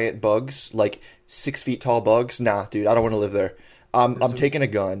giant bugs, like 6 feet tall bugs, nah, dude, I don't want to live there. I'm taking a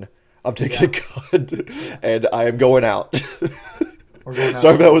gun. I'm taking a gun, and I am going out.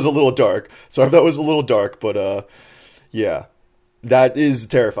 Sorry if that was a little dark. But yeah, that is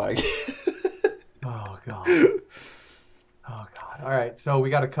terrifying. Oh god. All right, so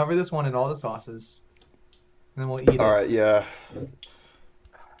we got to cover this one in all the sauces, and then we'll eat it. All right, yeah.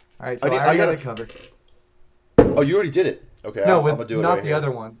 All right, so I already got it covered. Oh, you already did it. Okay, no, I'm with gonna do it not right the here. other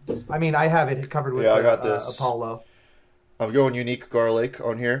one. I mean, I have it covered with I got this. Apollo. I'm going unique garlic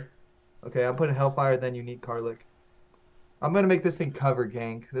on here. Okay, I'm putting Hellfire, then unique garlic. I'm gonna make this thing covered,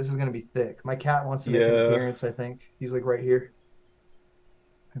 gang. This is gonna be thick. My cat wants to make an appearance. I think he's like right here.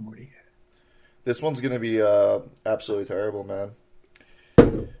 Hey, Morty. This one's gonna be absolutely terrible, man.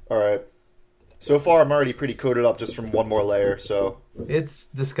 All right. So far, I'm already pretty coated up just from one more layer. So it's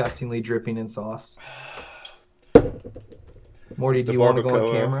disgustingly dripping in sauce. Morty, do you want to go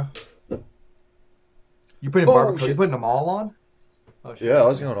on camera? You putting barbacoa? You putting them all on? Oh, shit. Yeah, I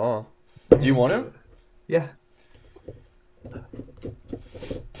was going all. Do you want to? Yeah.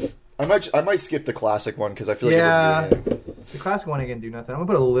 I might skip the classic one because I feel like the classic one ain't gonna do nothing. I'm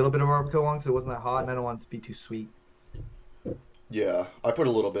gonna put a little bit of barbacoa on because it wasn't that hot, and I don't want it to be too sweet. Yeah, I put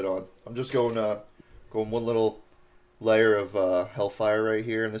a little bit on. I'm just going one little layer of Hellfire right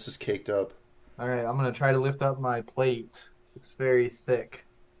here, and this is caked up. All right, I'm gonna try to lift up my plate. It's very thick.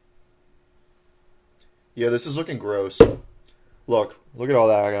 Yeah, this is looking gross. Look at all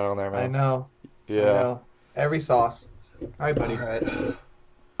that I got on there, man. I know. Yeah. I know. Every sauce. All right, buddy. All right.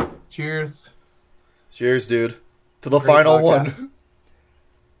 Cheers. Cheers, dude. To the final podcast. One.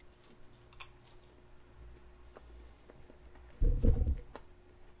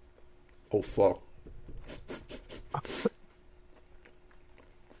 Oh, fuck.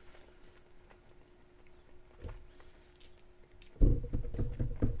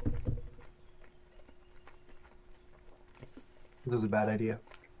 This was a bad idea.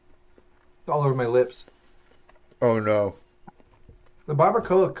 It's all over my lips. Oh, no. The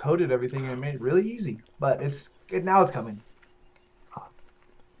barbacoa coated everything and it made it really easy. But now it's coming.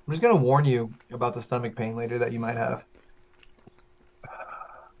 I'm just going to warn you about the stomach pain later that you might have.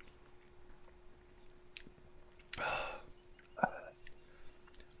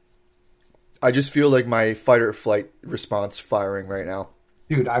 I just feel like my fight or flight response firing right now.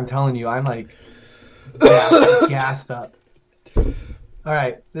 Dude, I'm telling you, I'm like gassed up. All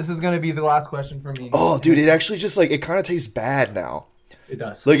right, this is going to be the last question for me. Oh, dude, it actually just it kind of tastes bad now. It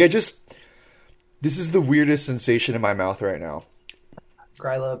does. This is the weirdest sensation in my mouth right now.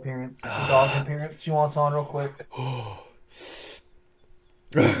 Gryla appearance, the dog appearance. She wants on real quick.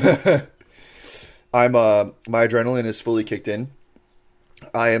 My adrenaline is fully kicked in.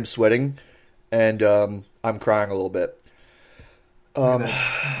 I am sweating, and I'm crying a little bit. Look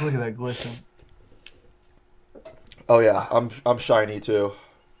at that glisten. Oh yeah, I'm shiny too.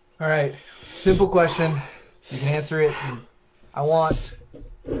 All right, simple question. You can answer it. I want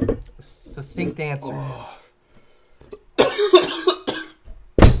a succinct answer.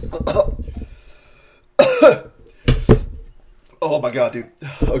 Oh my god, dude.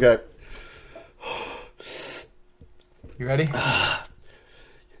 Okay. You ready?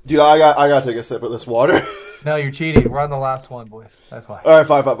 Dude, I gotta take a sip of this water. No, you're cheating. We're on the last one, boys. That's why. All right,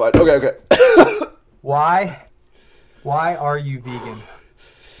 fine. Okay. Why are you vegan?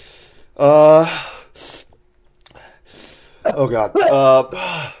 Oh god.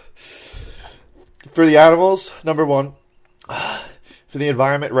 For the animals, number one. For the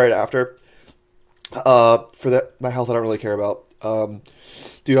environment, right after. For my health, I don't really care about.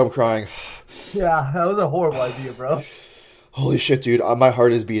 Dude, I'm crying. Yeah, that was a horrible idea, bro. Holy shit, dude. My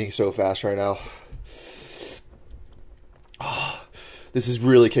heart is beating so fast right now. This is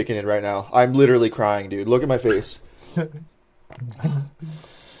really kicking in right now. I'm literally crying, dude. Look at my face.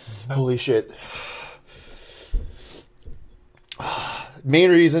 Holy shit.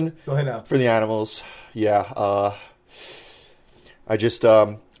 Main reason Go ahead now. for the animals. Yeah. I just,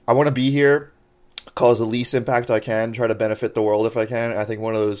 I want to be here, cause the least impact I can, try to benefit the world if I can. I think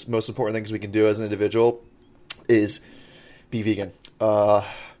one of those most important things we can do as an individual is be vegan.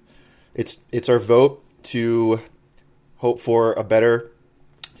 It's our vote to hope for a better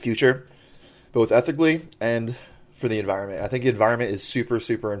future, both ethically and for the environment. I think the environment is super,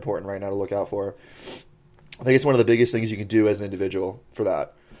 super important right now to look out for. I think it's one of the biggest things you can do as an individual for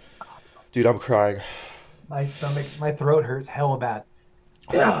that. Dude, I'm crying. My throat hurts hella bad.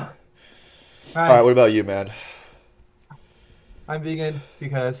 Yeah. All right, what about you, man? I'm vegan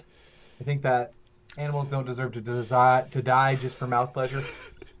because I think that animals don't deserve to die just for mouth pleasure.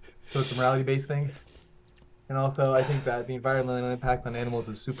 So it's a morality-based thing. And also, I think that the environmental impact on animals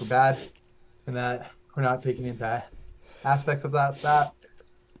is super bad, and that we're not taking into aspects of that.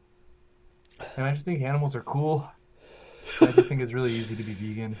 And I just think animals are cool. And I just think it's really easy to be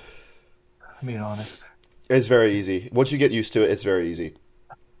vegan. I'm being honest. It's very easy. Once you get used to it, it's very easy.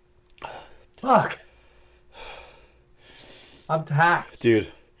 Fuck. I'm taxed.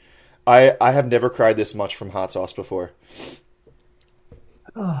 Dude, I have never cried this much from hot sauce before.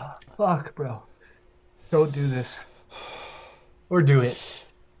 Oh, fuck, bro. Don't do this. Or do it.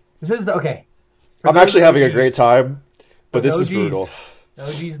 This is okay. For I'm those actually having a great OGs, time, but for this is brutal. the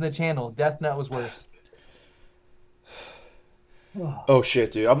OGs in the channel, Death Nut was worse. Oh, Oh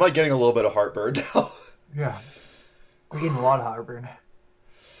shit, dude. I'm like getting a little bit of heartburn now. yeah. We're getting a lot of heartburn.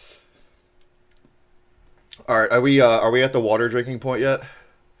 All right, are we at the water drinking point yet?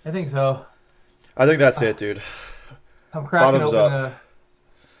 I think so. I think that's it, dude. I'm cracking Bottoms open up.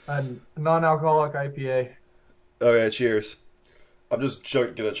 a non-alcoholic IPA. Okay, cheers. I'm just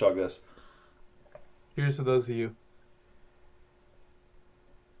gonna chug this. Here's to those of you.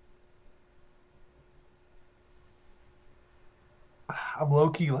 I'm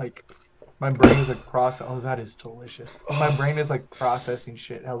low-key like, my brain is like process. Oh, that is delicious. My brain is like processing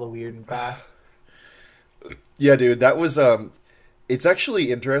shit hella weird and fast. Yeah, dude, that was it's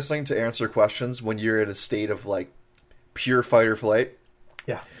actually interesting to answer questions when you're in a state of like pure fight or flight.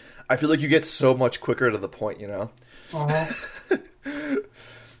 Yeah. I feel like you get so much quicker to the point, you know? Uh-huh.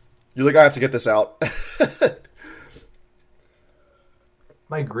 You're like, I have to get this out.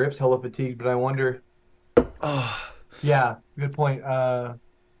 My grip's hella fatigued, but I wonder. Oh, Yeah, good point.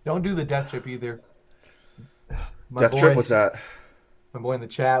 Don't do the death trip either. My Death boy, Trip, what's that? my boy in the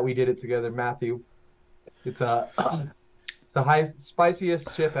chat, we did it together, Matthew. It's it's the highest,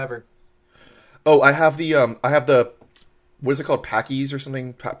 spiciest chip ever. Oh, I have the what is it called? Packies or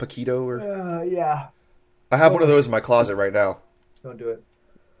something? Paquito or Yeah. I have one of those in my closet right now. Don't do it.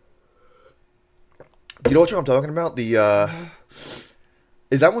 You know what I'm talking about? The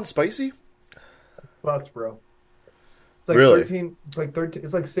is that one spicy? Bucks, bro. It's like Really? 13. It's like 13.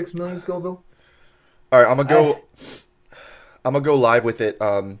 It's like 6 million Scoville. All right, I'm gonna go live with it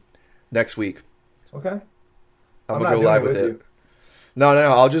next week. Okay. I'm not gonna go doing live it with it. you. No,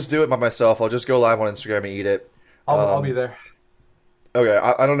 I'll just do it by myself. I'll just go live on Instagram and eat it. I'll be there. Okay,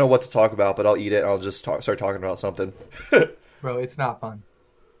 I don't know what to talk about, but I'll eat it. And I'll just start talking about something. Bro, it's not fun.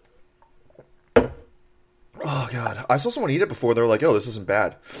 Oh god, I saw someone eat it before. They were like, "Oh, this isn't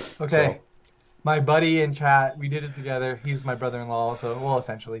bad." Okay. So, My buddy in chat, we did it together. He's my brother-in-law also. Well,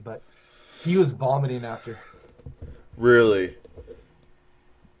 essentially, but he was vomiting after. really,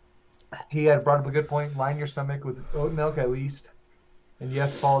 He had brought up a good point. Line your stomach with oat milk at least. And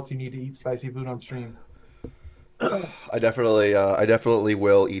yes, faults, you need to eat spicy food on stream. I definitely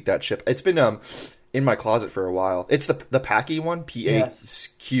will eat that chip. It's been in my closet for a while. It's the Packy one,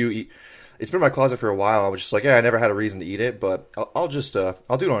 Paqe. It's been in my closet for a while. I was just like, yeah, I never had a reason to eat it, but I'll just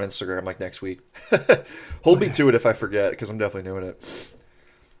I'll do it on Instagram like next week. Hold me to it if I forget, because I'm definitely doing it.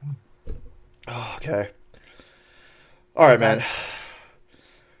 Oh, okay. All right, man.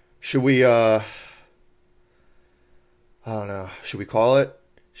 Should we I don't know. Should we call it?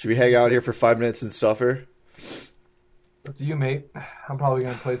 Should we hang out here for 5 minutes and suffer? Up to you, mate. I'm probably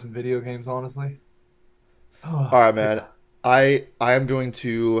gonna play some video games, honestly. All right, man. I am going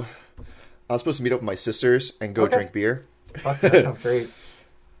to. I was supposed to meet up with my sisters and go drink beer. Fuck, that sounds great.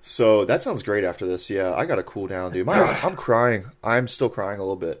 So that sounds great after this. Yeah, I gotta cool down, dude. I'm crying. I'm still crying a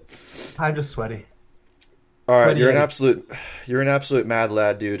little bit. I'm just sweaty. All right, Sweaty you're Eddie. an absolute mad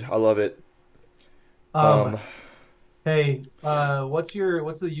lad, dude. I love it. Hey, what's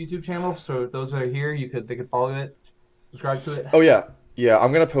the YouTube channel? So those that are here, they could follow it, subscribe to it. Oh yeah,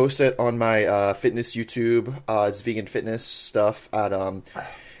 I'm gonna post it on my fitness YouTube. It's vegan fitness stuff at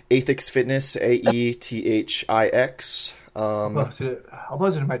Aethix Fitness, AETHIX. I'll post it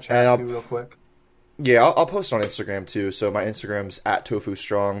in my chat too, real quick. Yeah, I'll post on Instagram too. So my Instagram's at Tofu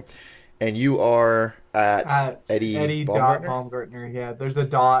Strong, and you are at Eddie Baumgartner? Baumgartner. Yeah, there's a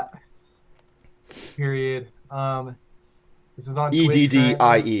dot. Period. This is on Twitch,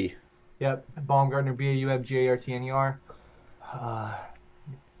 EDDIE. Yep, Baumgartner, BAUMGARTNER.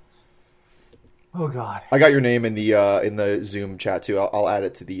 Oh God. I got your name in the Zoom chat too. I'll add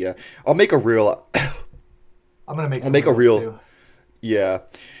it to the. I'll make a reel. I'm gonna make. I'll make a reel. Too. Yeah.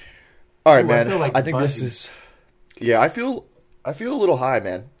 All right, Ooh, man. I feel like I think fuzzy. this is. Yeah, I feel a little high,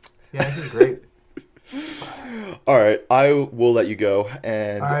 man. Yeah, this is great. All right, I will let you go,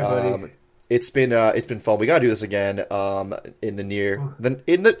 and All right, buddy. it's been fun. We gotta do this again in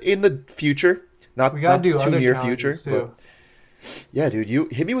the future, not We gotta not do too other near challenges, future, too. but yeah, dude, you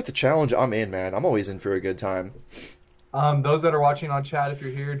hit me with the challenge. I'm in, man. I'm always in for a good time. Those that are watching on chat, if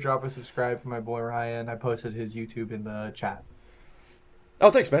you're here, drop a subscribe for my boy Ryan. I posted his YouTube in the chat. Oh,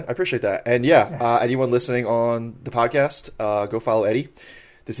 thanks, man. I appreciate that. And anyone listening on the podcast, go follow Eddie.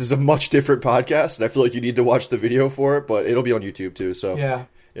 This is a much different podcast, and I feel like you need to watch the video for it, but it'll be on YouTube too. So Yeah.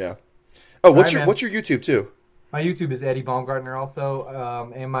 Oh, what's All right, your YouTube too? My YouTube is Eddie Baumgartner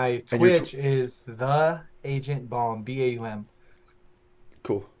also, and my Twitch is The Agent Baum, BAUM.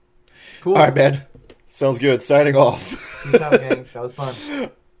 Cool. Cool. All right, man. Sounds good. Signing off. Peace out, gang. That was fun.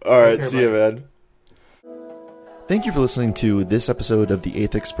 All right. care, See you, man. Thank you for listening to this episode of the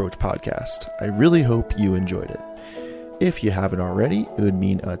Aethix Approach podcast. I really hope you enjoyed it. If you haven't already, it would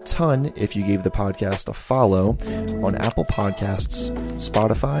mean a ton if you gave the podcast a follow on Apple Podcasts,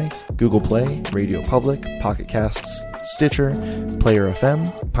 Spotify, Google Play, Radio Public, Pocket Casts, Stitcher, Player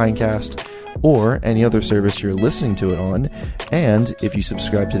FM, Pinecast, or any other service you're listening to it on, and if you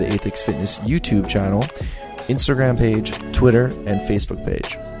subscribe to the Aethix Fitness YouTube channel, Instagram page, Twitter, and Facebook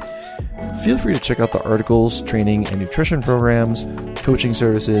page. Feel free to check out the articles, training and nutrition programs, coaching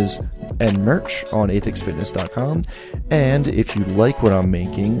services, and merch on aethixfitness.com. And if you like what I'm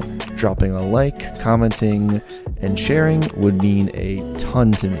making, dropping a like, commenting, and sharing would mean a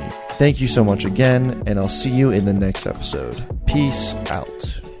ton to me. Thank you so much again, and I'll see you in the next episode. Peace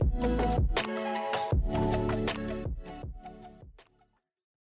out.